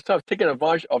so we are sort of taking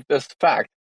advantage of this fact,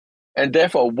 and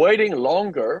therefore waiting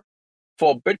longer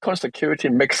for Bitcoin security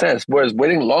makes sense, whereas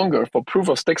waiting longer for proof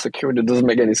of stake security doesn't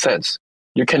make any sense.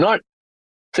 You cannot.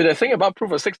 So the thing about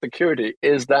proof of stake security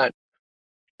is that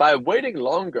by waiting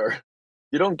longer,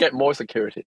 you don't get more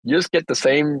security. You just get the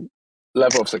same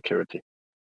level of security.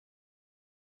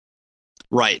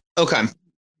 Right. Okay.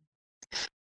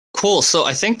 Cool. So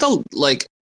I think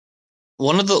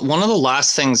one of the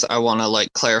last things I want to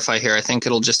clarify here, I think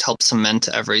it'll just help cement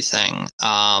everything.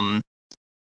 How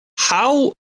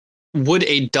would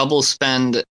a double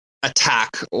spend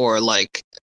attack or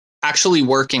actually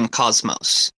work in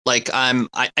Cosmos? I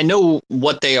know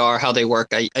what they are, how they work.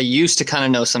 I used to kind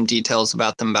of know some details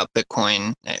about them, about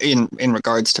Bitcoin in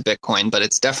regards to Bitcoin, but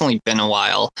it's definitely been a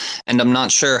while, and I'm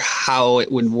not sure how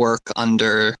it would work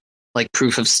under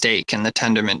proof of stake and the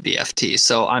Tendermint BFT.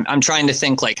 So I'm trying to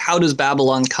think how does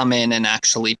Babylon come in and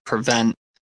actually prevent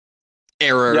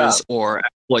errors or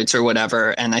exploits or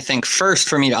whatever. And I think first,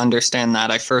 for me to understand that,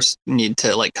 I first need to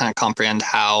kind of comprehend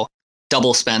how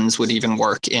double spends would even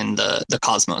work in the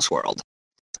Cosmos world.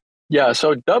 Yeah,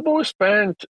 so double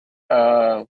spend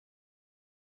can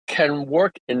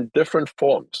work in different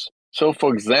forms. So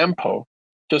for example,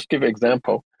 just give an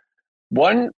example.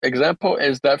 One example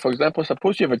is that, for example,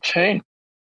 suppose you have a chain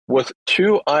with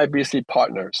 2 IBC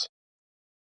partners.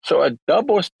 So a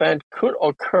double spend could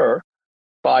occur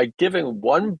by giving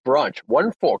one branch,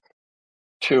 one fork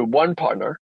to one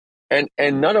partner and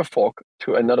another fork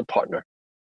to another partner.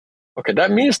 Okay,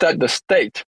 that means that the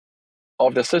state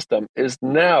of the system is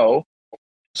now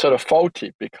sort of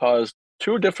faulty because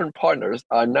 2 different partners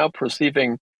are now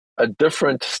perceiving a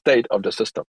different state of the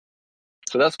system.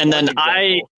 So that's and then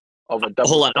of a double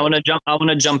hold on. spend. I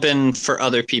want to jump in for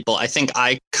other people. I think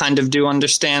I kind of do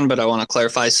understand, but I want to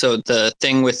clarify. So the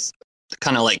thing with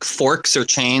kind of forks or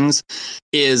chains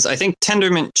is, I think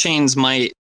Tendermint chains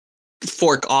might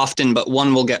fork often, but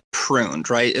one will get pruned,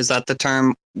 right? Is that the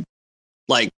term?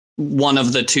 One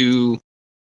of the 2.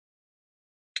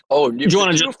 Oh, do you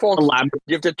want to just elaborate?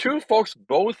 If the 2 forks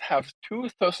both have 2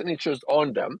 signatures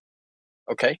on them,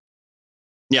 okay?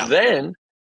 Yeah. Then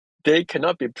they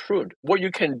cannot be pruned. What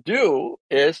you can do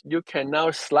is you can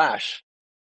now slash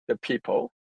the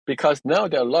people, because now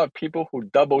there are a lot of people who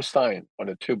double sign on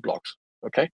the 2 blocks,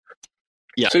 okay?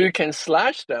 Yeah. So you can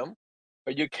slash them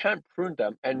but you can't prune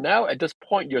them. And now at this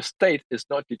point, your state is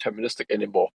not deterministic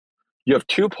anymore. You have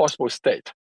two possible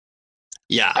states.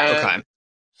 Yeah. And okay.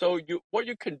 so what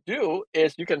you can do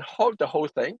is you can hold the whole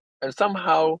thing and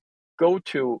somehow go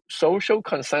to social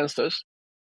consensus.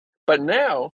 But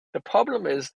now the problem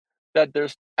is that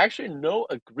there's actually no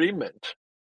agreement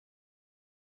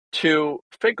to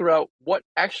figure out what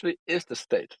actually is the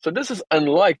state. So this is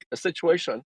unlike a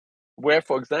situation where,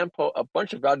 for example, a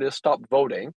bunch of validators stop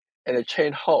voting and the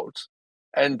chain holds.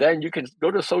 And then you can go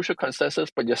to social consensus,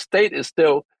 but your state is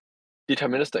still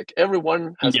deterministic.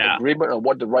 Everyone has agreement on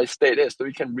what the right state is. So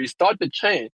you can restart the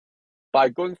chain by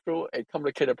going through a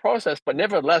complicated process, but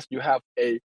nevertheless, you have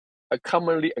a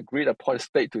commonly agreed upon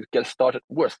state to get started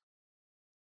with.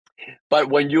 But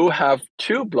when you have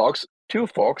two blocks, two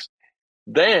forks,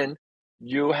 then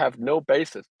you have no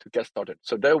basis to get started.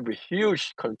 So there will be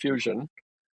huge confusion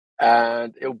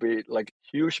and it will be like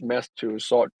huge mess to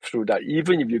sort through that,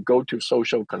 even if you go to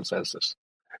social consensus.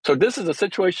 So this is a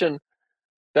situation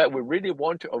that we really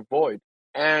want to avoid.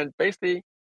 And basically,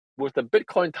 with the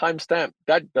Bitcoin timestamp,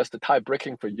 that does the tie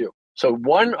breaking for you. So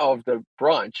one of the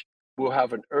branch will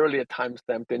have an earlier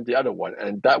timestamp than the other one,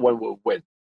 and that one will win.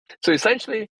 So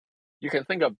essentially, you can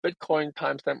think of Bitcoin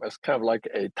timestamp as kind of like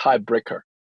a tiebreaker.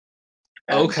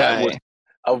 And that would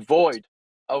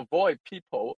avoid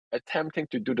people attempting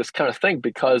to do this kind of thing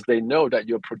because they know that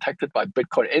you're protected by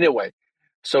Bitcoin anyway.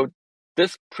 So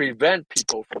this prevents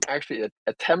people from actually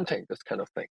attempting this kind of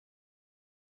thing.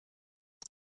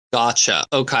 Gotcha.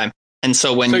 Okay. And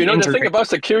so when the thing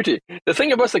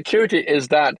about security is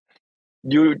that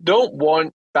you don't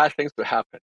want bad things to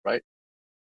happen, right?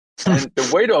 And the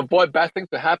way to avoid bad things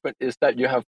to happen is that you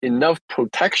have enough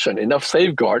protection, enough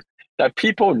safeguard that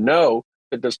people know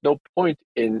that there's no point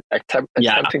in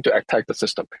attempting to attack the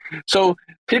system. So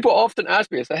people often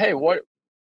ask me and say, hey, what,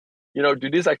 do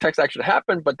these attacks actually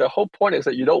happen? But the whole point is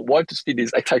that you don't want to see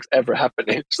these attacks ever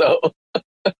happening. So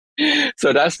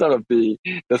that's sort of the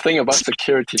thing about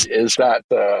security is that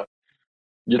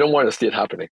you don't want to see it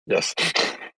happening. Yes.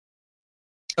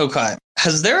 Okay.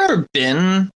 Has there ever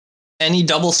been any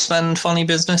double spend funny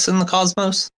business in the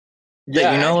Cosmos?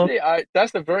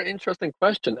 That's a very interesting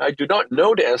question. I do not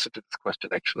know the answer to this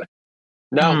question, actually.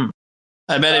 Now,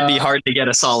 I bet it'd be hard to get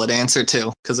a solid answer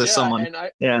to because there's someone.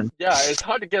 It's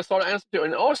hard to get a solid answer to,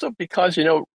 and also because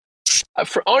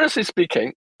for honestly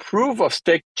speaking, proof of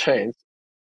stake chains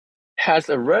has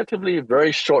a relatively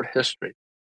very short history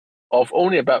of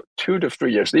only about 2 to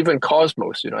 3 years. Even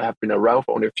Cosmos, have been around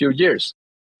for only a few years,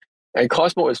 and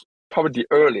Cosmos is probably the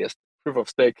earliest proof of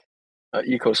stake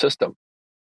ecosystem.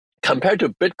 Compared to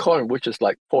Bitcoin, which is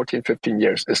like 14, 15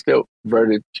 years, is still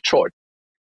very short.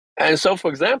 And so,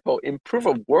 for example, in proof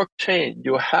of work chain,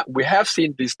 we have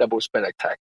seen these double spend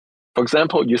attacks. For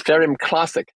example, Ethereum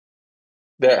Classic,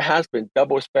 there has been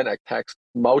double spend attacks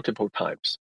multiple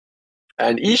times.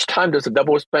 And each time there's a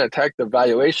double spend attack, the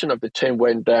valuation of the chain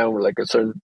went down like a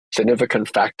certain significant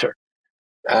factor.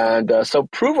 And so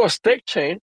proof of stake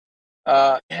chain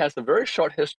has a very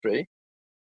short history.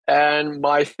 And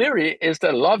my theory is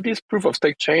that a lot of these proof of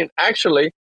stake chain,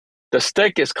 actually, the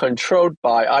stake is controlled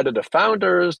by either the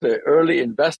founders, the early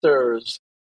investors,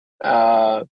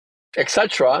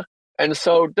 etc. And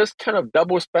so this kind of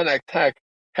double spend attack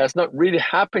has not really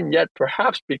happened yet,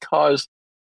 perhaps because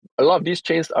a lot of these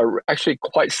chains are actually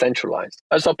quite centralized,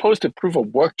 as opposed to proof of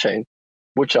work chain,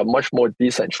 which are much more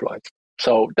decentralized.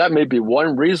 So that may be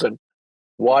one reason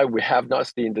why we have not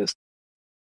seen this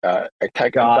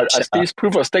attack. Gotcha. But as these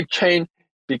proof of stake chain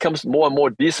becomes more and more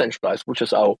decentralized, which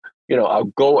is our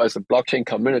goal as a blockchain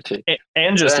community,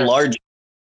 and just large,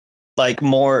 like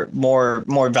more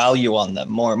value on them,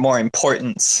 more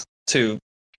importance to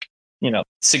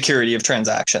security of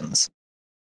transactions.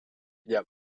 Yep,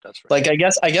 that's right. Like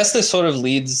I guess this sort of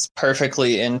leads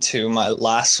perfectly into my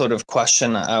last sort of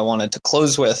question I wanted to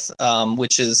close with,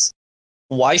 which is,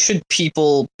 why should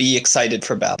people be excited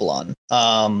for Babylon?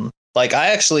 Like, I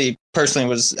actually personally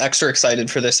was extra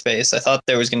excited for this space. I thought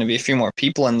there was going to be a few more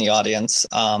people in the audience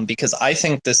because I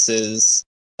think this is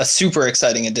a super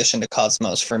exciting addition to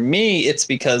Cosmos. For me, it's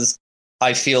because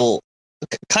I feel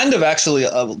kind of actually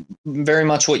very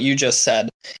much what you just said.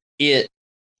 It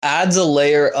adds a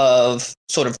layer of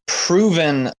sort of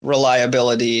proven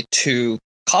reliability to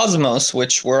Cosmos,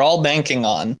 which we're all banking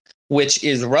on, which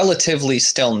is relatively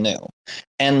still new.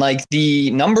 And like the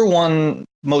number one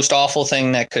most awful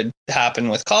thing that could happen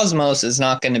with Cosmos is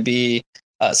not going to be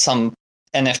some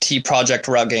NFT project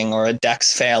rugging or a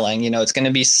DEX failing. It's going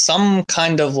to be some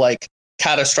kind of like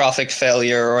catastrophic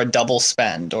failure or a double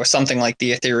spend or something like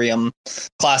the Ethereum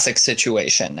Classic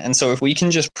situation. And so if we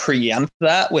can just preempt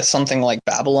that with something like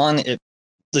Babylon, it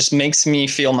just makes me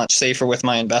feel much safer with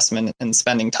my investment and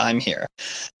spending time here.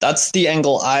 That's the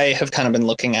angle I have kind of been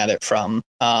looking at it from.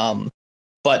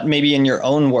 But maybe in your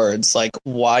own words, like,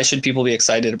 why should people be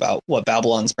excited about what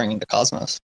Babylon's bringing to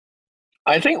Cosmos?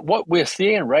 I think what we're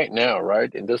seeing right now,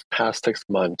 right, in this past 6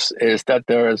 months, is that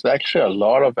there is actually a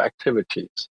lot of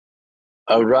activities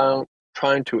around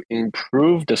trying to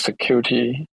improve the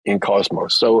security in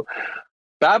Cosmos. So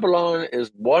Babylon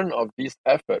is one of these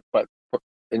efforts, but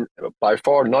by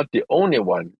far not the only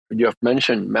one. You have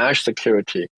mentioned mesh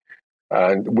security,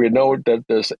 and we know that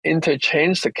there's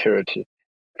interchain security.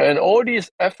 And all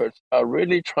these efforts are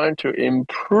really trying to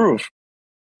improve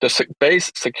the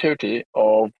base security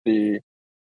of the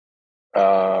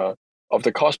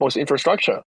Cosmos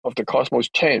infrastructure, of the Cosmos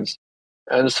chains.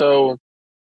 And so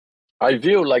I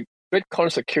view like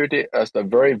Bitcoin security as a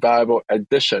very valuable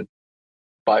addition,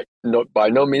 by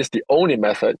no means the only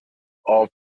method of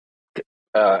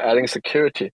adding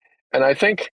security. And I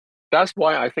think that's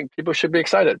why I think people should be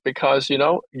excited, because,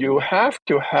 you have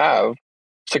to have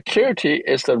security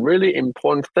is a really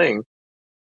important thing.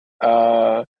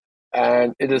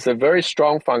 And it is a very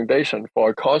strong foundation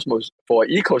for Cosmos, for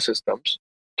ecosystems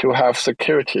to have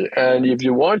security. And if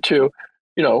you want to,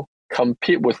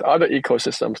 compete with other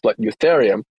ecosystems like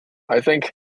Ethereum, I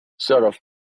think sort of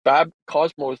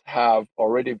Cosmos have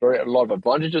already a lot of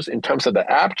advantages in terms of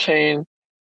the app chain,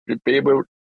 to be able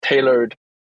tailored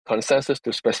consensus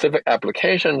to specific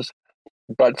applications.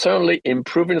 But certainly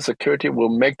improving security will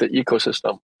make the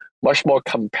ecosystem much more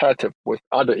competitive with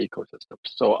other ecosystems.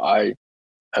 So I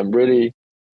am really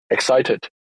excited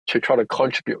to try to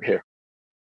contribute here.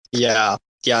 Yeah.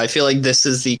 I feel like this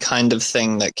is the kind of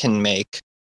thing that can make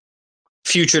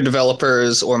future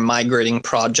developers or migrating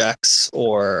projects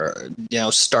or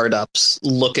startups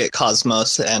look at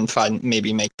Cosmos and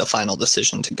maybe make the final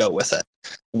decision to go with it,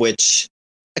 which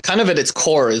kind of at its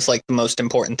core is like the most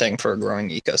important thing for a growing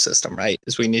ecosystem, right?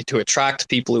 Is we need to attract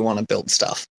people who want to build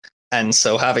stuff. And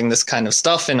so having this kind of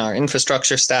stuff in our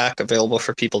infrastructure stack available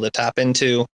for people to tap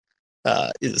into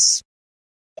is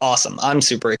awesome. I'm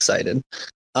super excited.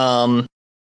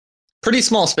 Pretty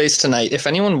small space tonight. If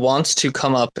anyone wants to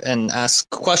come up and ask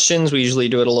questions, we usually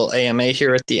do it a little AMA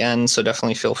here at the end, so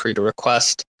definitely feel free to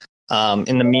request.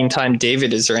 In the meantime,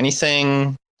 David, is there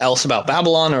anything else about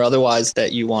Babylon or otherwise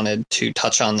that you wanted to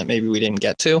touch on that maybe we didn't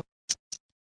get to?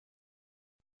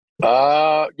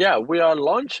 Yeah, we are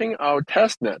launching our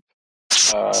testnet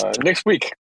next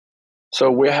week.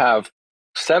 So we have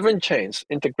 7 chains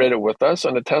integrated with us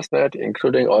on the testnet,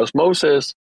 including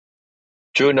Osmosis,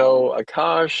 Juno,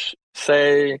 Akash,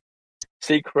 Say,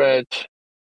 Secret,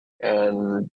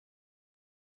 and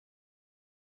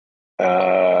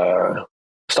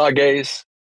Stargaze,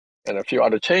 and a few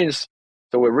other chains.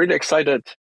 So we're really excited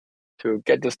to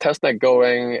get this testnet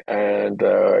going. And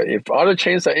if other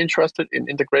chains are interested in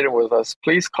integrating with us,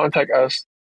 please contact us.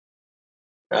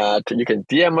 You can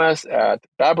DM us at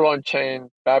Babylon Chain,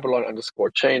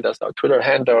 Babylon_chain. That's our Twitter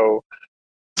handle.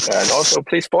 And also,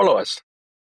 please follow us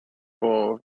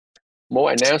for more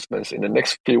announcements in the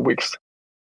next few weeks.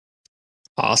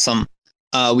 Awesome.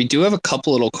 We do have a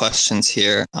couple little questions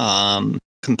here.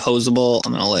 Composable,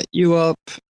 I'm going to let you up.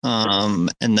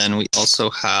 And then we also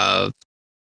have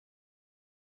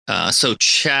so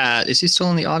Chat, is he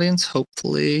still in the audience?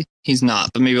 Hopefully he's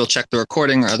not, but maybe we'll check the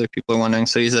recording or other people are wondering.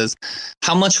 So he says,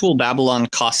 how much will Babylon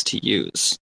cost to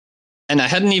use? And I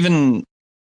hadn't even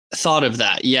thought of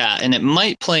that. Yeah. And it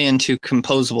might play into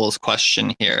Composable's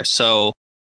question here. So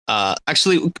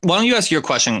actually, why don't you ask your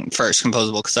question first,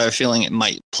 Composable, because I have a feeling it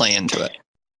might play into it.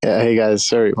 Yeah, hey guys,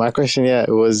 sorry. My question, it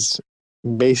was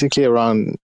basically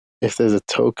around if there's a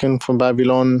token from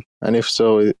Babylon, and if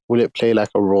so, will it play like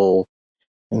a role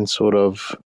in sort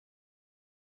of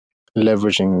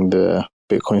leveraging the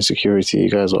Bitcoin security you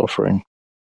guys are offering?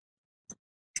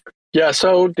 Yeah,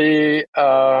 so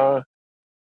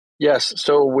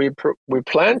we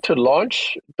plan to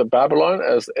launch the Babylon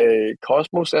as a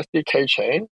Cosmos SDK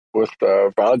chain with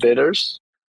validators.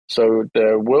 So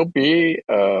there will be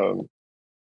a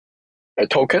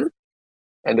token,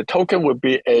 and the token will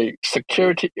be a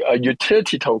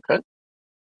utility token.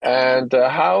 And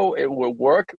how it will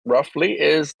work roughly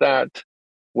is that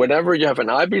whenever you have an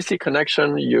IBC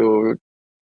connection, you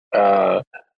will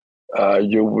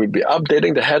be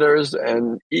updating the headers,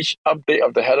 and each update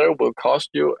of the header will cost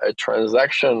you a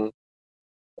transaction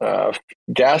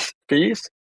gas fees,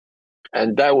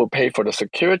 and that will pay for the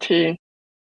security.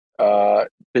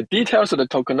 The details of the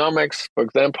tokenomics, for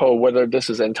example, whether this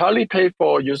is entirely paid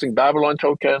for using Babylon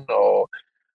token or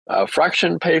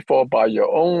fraction paid for by your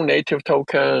own native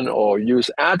token or use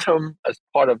Atom as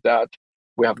part of that,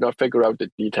 We have not figured out the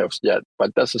details yet,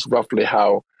 but this is roughly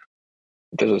how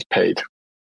this is paid.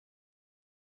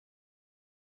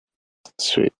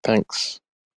 Sweet, thanks.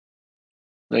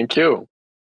 Thank you.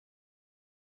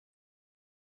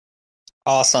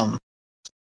 Awesome.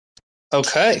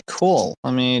 Okay, cool.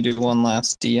 Let me do one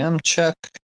last DM check.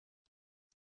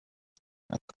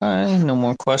 Okay, no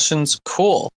more questions.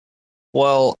 Cool.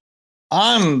 Well,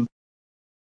 I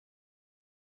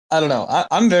don't know.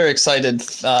 I'm very excited.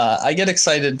 I get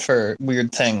excited for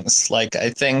weird things. Like, I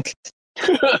think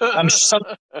I'm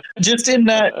just in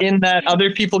that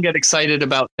other people get excited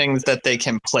about things that they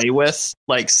can play with,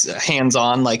 like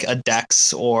hands-on, like a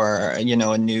Dex or, a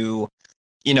new,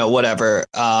 whatever.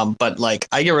 But like,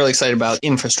 I get really excited about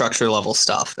infrastructure level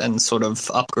stuff and sort of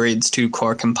upgrades to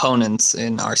core components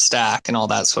in our stack and all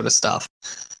that sort of stuff.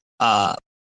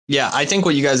 Yeah, I think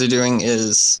what you guys are doing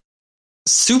is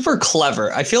super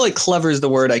clever. I feel like clever is the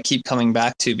word I keep coming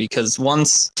back to, because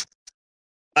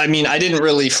I didn't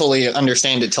really fully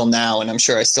understand it till now, and I'm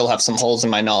sure I still have some holes in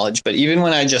my knowledge, but even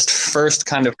when I just first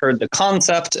kind of heard the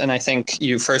concept, and I think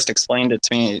you first explained it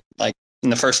to me, like in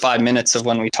the first 5 minutes of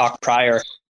when we talked prior,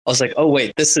 I was like, oh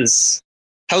wait,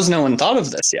 how's no one thought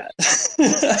of this yet?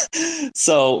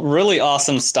 So really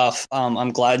awesome stuff.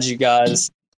 I'm glad you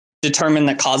guys determined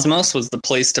that Cosmos was the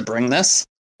place to bring this,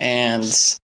 and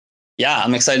yeah,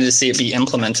 I'm excited to see it be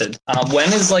implemented.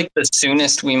 When is like the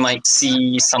soonest we might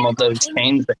see some of those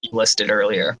chains that you listed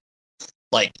earlier,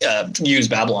 like use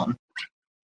Babylon?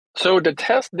 So the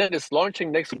test net is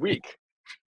launching next week,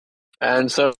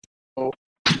 and so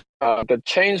the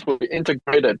chains will be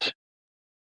integrated.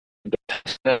 The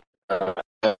test net,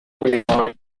 we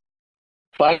are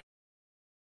planning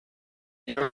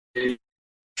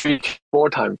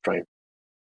 3-4 time frame.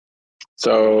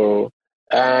 So,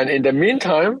 and in the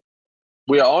meantime,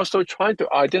 we are also trying to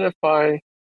identify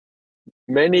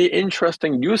many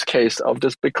interesting use cases of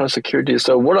this Bitcoin security.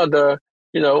 So what are the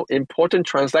important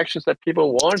transactions that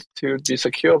people want to be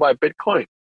secure by Bitcoin?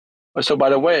 So by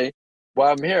the way,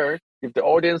 while I'm here, if the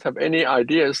audience have any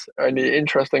ideas, any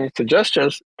interesting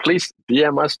suggestions, please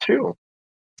DM us too.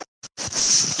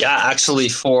 Yeah, actually,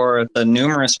 for the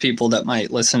numerous people that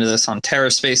might listen to this on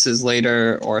TerraSpaces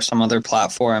later or some other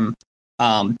platform,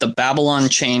 the Babylon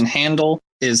chain handle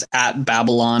is at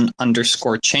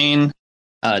Babylon_chain.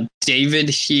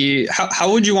 David,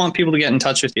 how would you want people to get in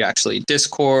touch with you, actually?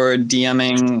 Discord,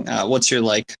 DMing? What's your,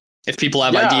 like, if people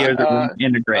have ideas or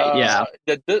integrate?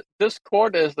 The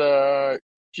Discord is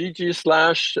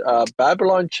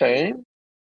GG/Babylon chain.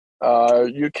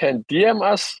 You can DM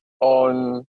us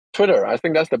on Twitter. I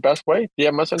think that's the best way.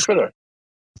 DM us on Twitter.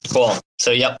 Cool.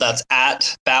 So, yep, that's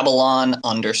at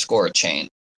Babylon_chain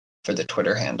for the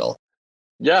Twitter handle.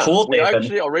 Yeah, cool, we David.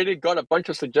 actually already got a bunch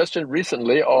of suggestions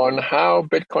recently on how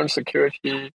Bitcoin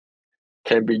security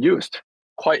can be used.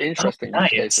 Quite interesting use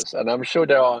cases, and I'm sure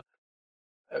there are.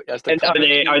 Are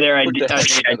there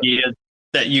ideas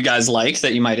that you guys like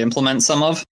that you might implement some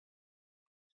of?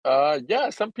 Yeah,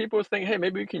 some people think, hey,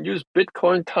 maybe we can use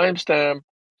Bitcoin timestamp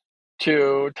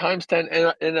to timestamp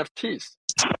NFTs.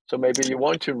 So maybe you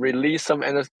want to release some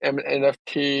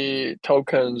NFT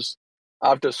tokens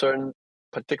after a certain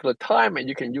particular time, and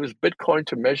you can use Bitcoin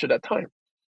to measure that time.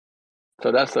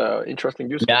 So that's an interesting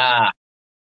use case.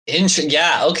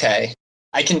 Yeah, okay.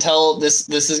 I can tell this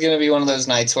is going to be one of those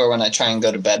nights where when I try and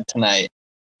go to bed tonight,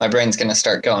 my brain's going to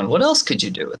start going, what else could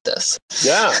you do with this?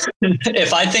 Yeah.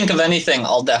 If I think of anything,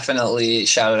 I'll definitely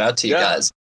shout it out to you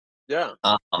guys. Yeah.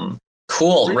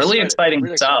 Cool. Really exciting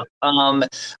stuff.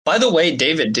 By the way,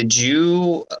 David,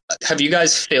 have you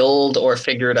guys filled or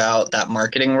figured out that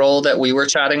marketing role that we were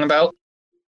chatting about?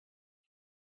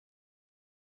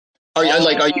 Are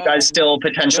you guys still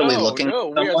potentially looking? No,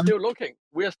 we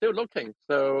are still looking.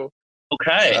 So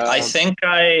okay, I think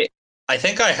I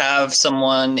have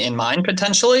someone in mind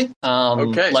potentially.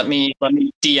 Okay. Let me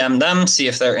DM them, see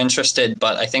if they're interested.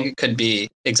 But I think it could be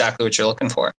exactly what you're looking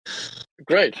for.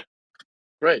 Great.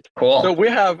 Cool. So we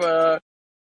have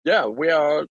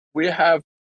we have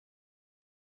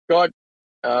got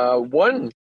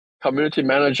one community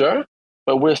manager,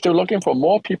 but we're still looking for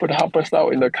more people to help us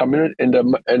out in the community in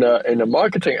the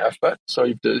marketing effort. So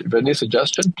if any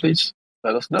suggestion, please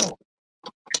let us know.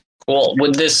 Cool.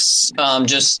 Would this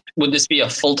be a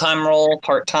full-time role,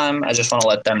 part-time? I just want to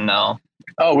let them know.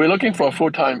 Oh, we're looking for a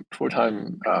full-time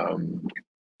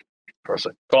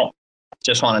person. Cool.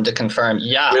 Just wanted to confirm.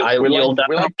 Yeah, we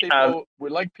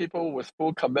like people with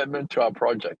full commitment to our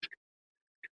project.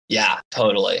 Yeah,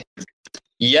 totally.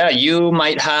 Yeah, you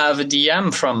might have a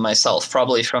DM from myself,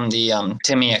 probably from the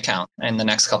Timmy account in the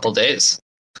next couple days.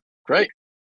 Great.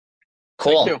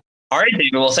 Cool. All right,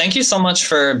 David. Well, thank you so much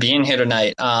for being here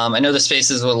tonight. I know the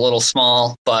spaces were a little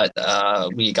small, but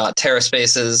we got Terra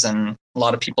Spaces and a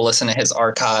lot of people listen to his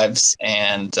archives.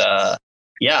 And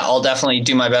I'll definitely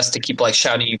do my best to keep like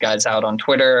shouting you guys out on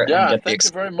Twitter and get the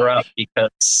Explorer up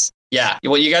because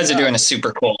what you guys are doing is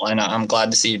super cool. And I'm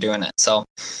glad to see you doing it. So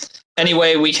any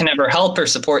way we can ever help or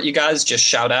support you guys, just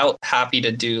shout out. Happy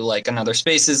to do like another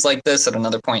spaces like this at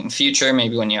another point in future,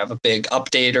 maybe when you have a big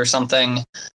update or something.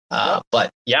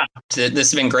 This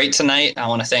has been great tonight. I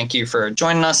want to thank you for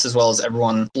joining us as well as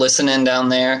everyone listening down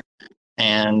there.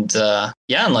 And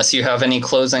unless you have any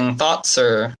closing thoughts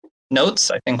or notes,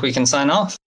 I think we can sign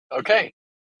off. Okay.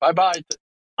 Bye-bye.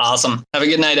 Awesome. Have a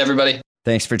good night, everybody.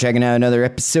 Thanks for checking out another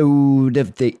episode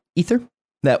of The Ether.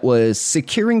 That was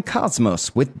Securing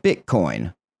Cosmos with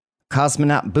Bitcoin.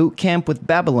 Cosmonaut Bootcamp with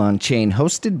Babylon Chain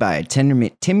hosted by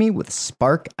Tendermint Timmy with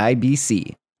Spark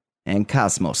IBC. And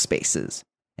Cosmos Spaces.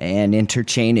 And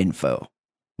Interchain Info.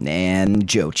 And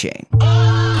Joe Chain.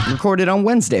 Recorded on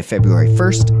Wednesday, February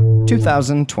 1st,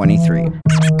 2023.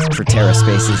 For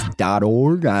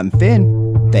TerraSpaces.org, I'm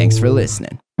Finn. Thanks for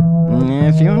listening.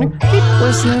 If you want to keep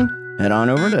listening, head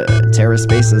on over to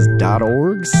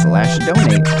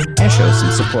TerraSpaces.org/donate and show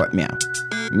some support. Meow.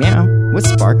 Meow. With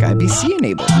Spark IBC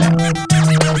enabled now.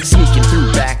 Sneaking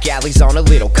through back alleys on a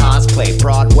little cosplay.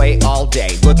 Broadway all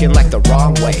day, looking like the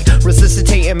wrong way.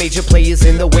 Resuscitating major players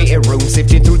in the waiting room.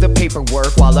 Sifting through the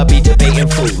paperwork while I be debating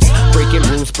fools. Breaking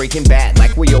rules, breaking bad,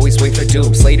 like we always wait for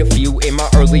doom. Slayed a few in my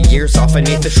early years, off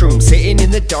beneath the shrooms. Sitting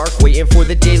in the dark, waiting for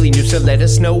the daily news to let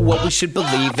us know what we should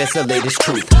believe as the latest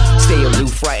truth. Stay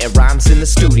aloof, writing rhymes in the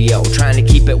studio. Trying to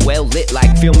keep it well lit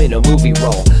like filming a movie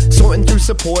roll. Sorting through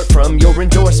support from your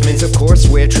endorsements. Of course,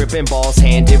 we're tripping balls,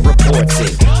 handing reports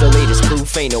in. The latest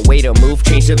proof ain't a way to move,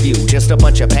 change the view. Just a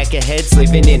bunch of peckerheads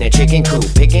living in a chicken coop.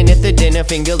 Picking at the dinner,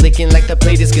 finger licking like the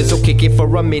plate is good. So kick it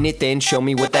for a minute, then show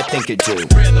me what that thing could do.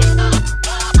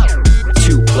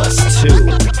 2 + 2.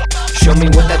 Show me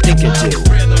what that thing could do.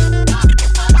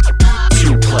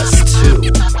 2 + 2.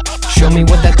 Show me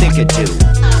what that thing could do.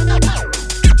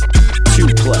 2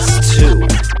 + 2.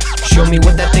 Show me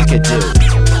what that thing could do.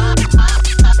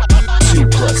 2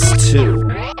 + 2.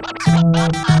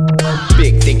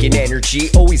 Big thinking energy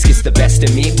always gets the best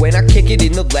of me when I kick it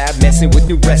in the lab, messing with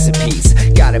new recipes.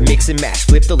 Gotta mix and mash,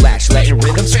 flip the latch, letting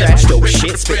rhythm scratch. Dope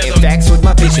shit, spitting facts with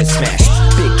my vision smashed.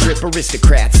 Big drip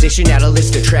aristocrats, dishing out a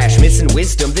list of trash. Missing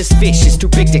wisdom, this fish is too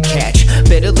big to catch.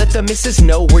 Better let the missus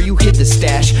know where you hid the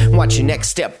stash. Watch your next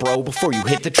step, bro, before you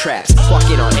hit the traps.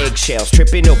 Walking on eggshells,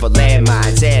 tripping over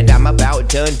landmines. And I'm about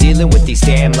done dealing with these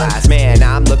damn lies. Man,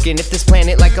 I'm looking at this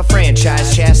planet like a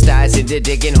franchise. Chastised into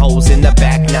digging holes in the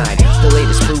back nine. The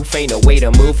latest proof ain't a way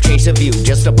to move, change the view.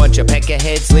 Just a bunch of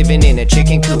peckerheads living in a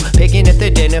chicken coop. Picking at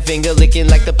the dinner, finger licking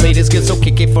like the plate is good. So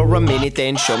kick it for a minute,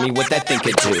 then show me what that thing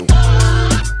could do.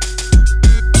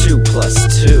 2 +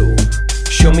 2.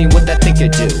 Show me what that thing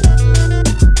could do.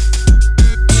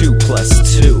 2 +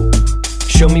 2.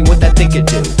 Show me what that thing could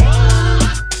do.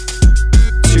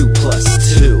 2 +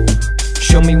 2.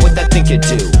 Show me what that thing could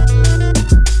do.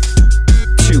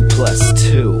 2 +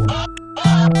 2.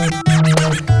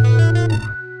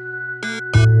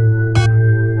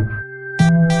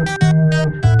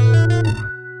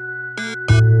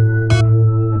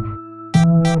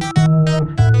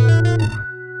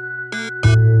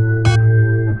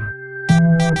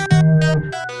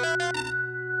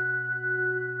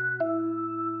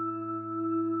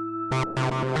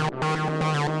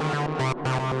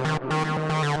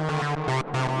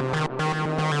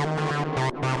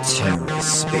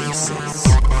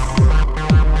 TerraSpaces.